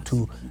you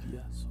to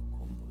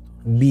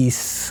be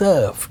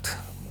served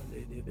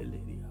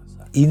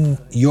in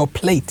your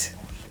plate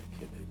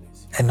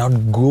and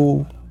not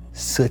go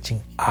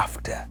searching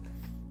after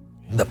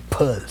the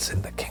pearls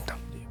in the kingdom.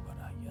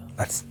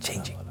 That's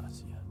changing.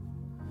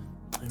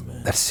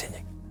 That's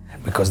changing.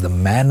 Because the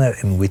manner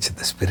in which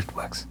the Spirit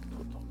works,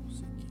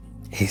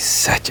 He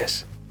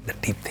searches the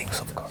deep things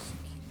of God.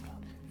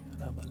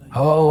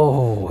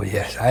 Oh,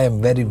 yes. I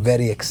am very,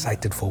 very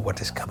excited for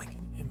what is coming.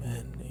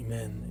 Amen.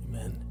 Amen.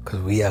 Amen. Because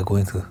we are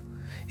going to,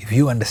 if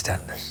you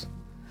understand this,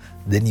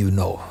 then you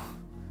know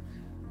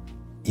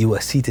you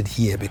are seated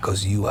here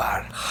because you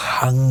are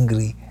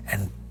hungry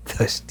and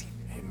thirsty.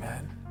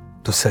 Amen.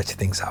 To search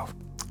things out.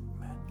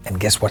 Amen. And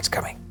guess what's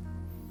coming?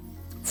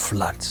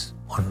 Floods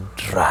on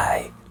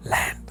dry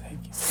land.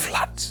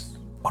 Floods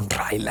on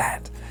dry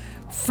land.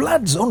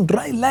 Floods on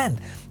dry land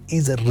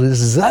is a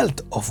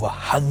result of a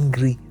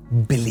hungry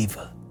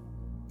believer.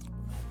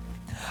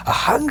 A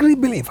hungry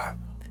believer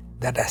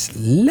that has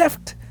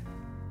left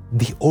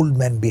the old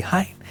man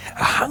behind.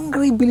 A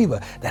hungry believer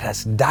that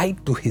has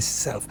died to his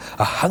self.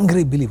 A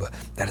hungry believer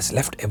that has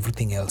left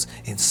everything else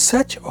in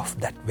search of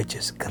that which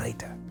is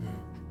greater.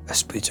 A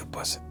spiritual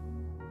person.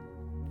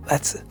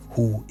 That's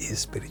who is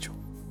spiritual.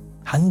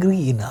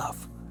 Hungry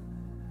enough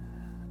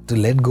to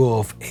let go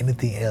of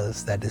anything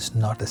else that is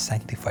not a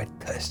sanctified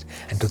thirst,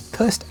 and to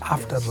thirst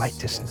after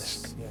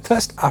righteousness,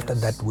 thirst after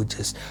that which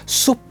is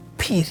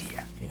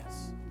superior.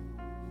 Yes.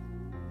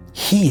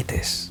 He it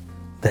is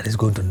that is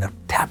going to now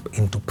tap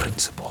into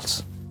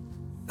principles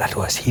that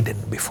was hidden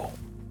before.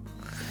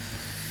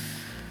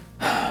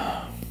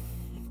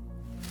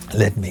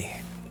 Let me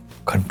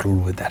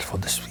conclude with that for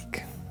this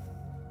week.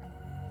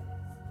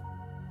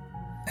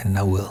 And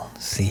now we'll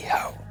see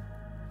how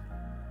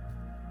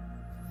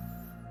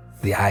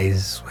the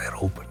eyes were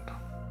opened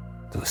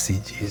to see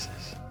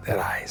Jesus. Their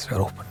eyes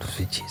were opened to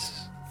see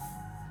Jesus.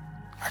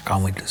 I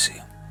can't wait to see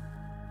Him.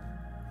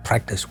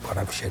 Practice what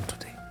I've shared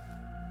today.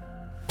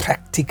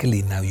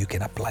 Practically now you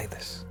can apply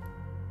this.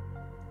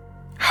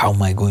 How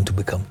am I going to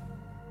become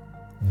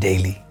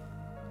daily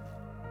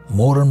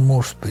more and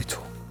more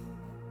spiritual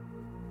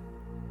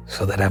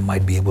so that I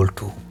might be able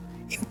to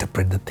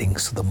interpret the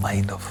things to the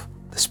mind of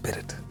the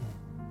Spirit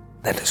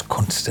that is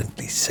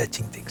constantly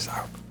searching things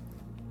out.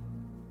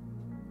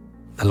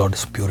 The Lord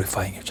is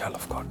purifying you, child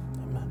of God.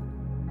 Amen.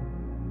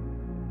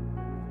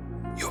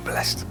 You're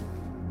blessed.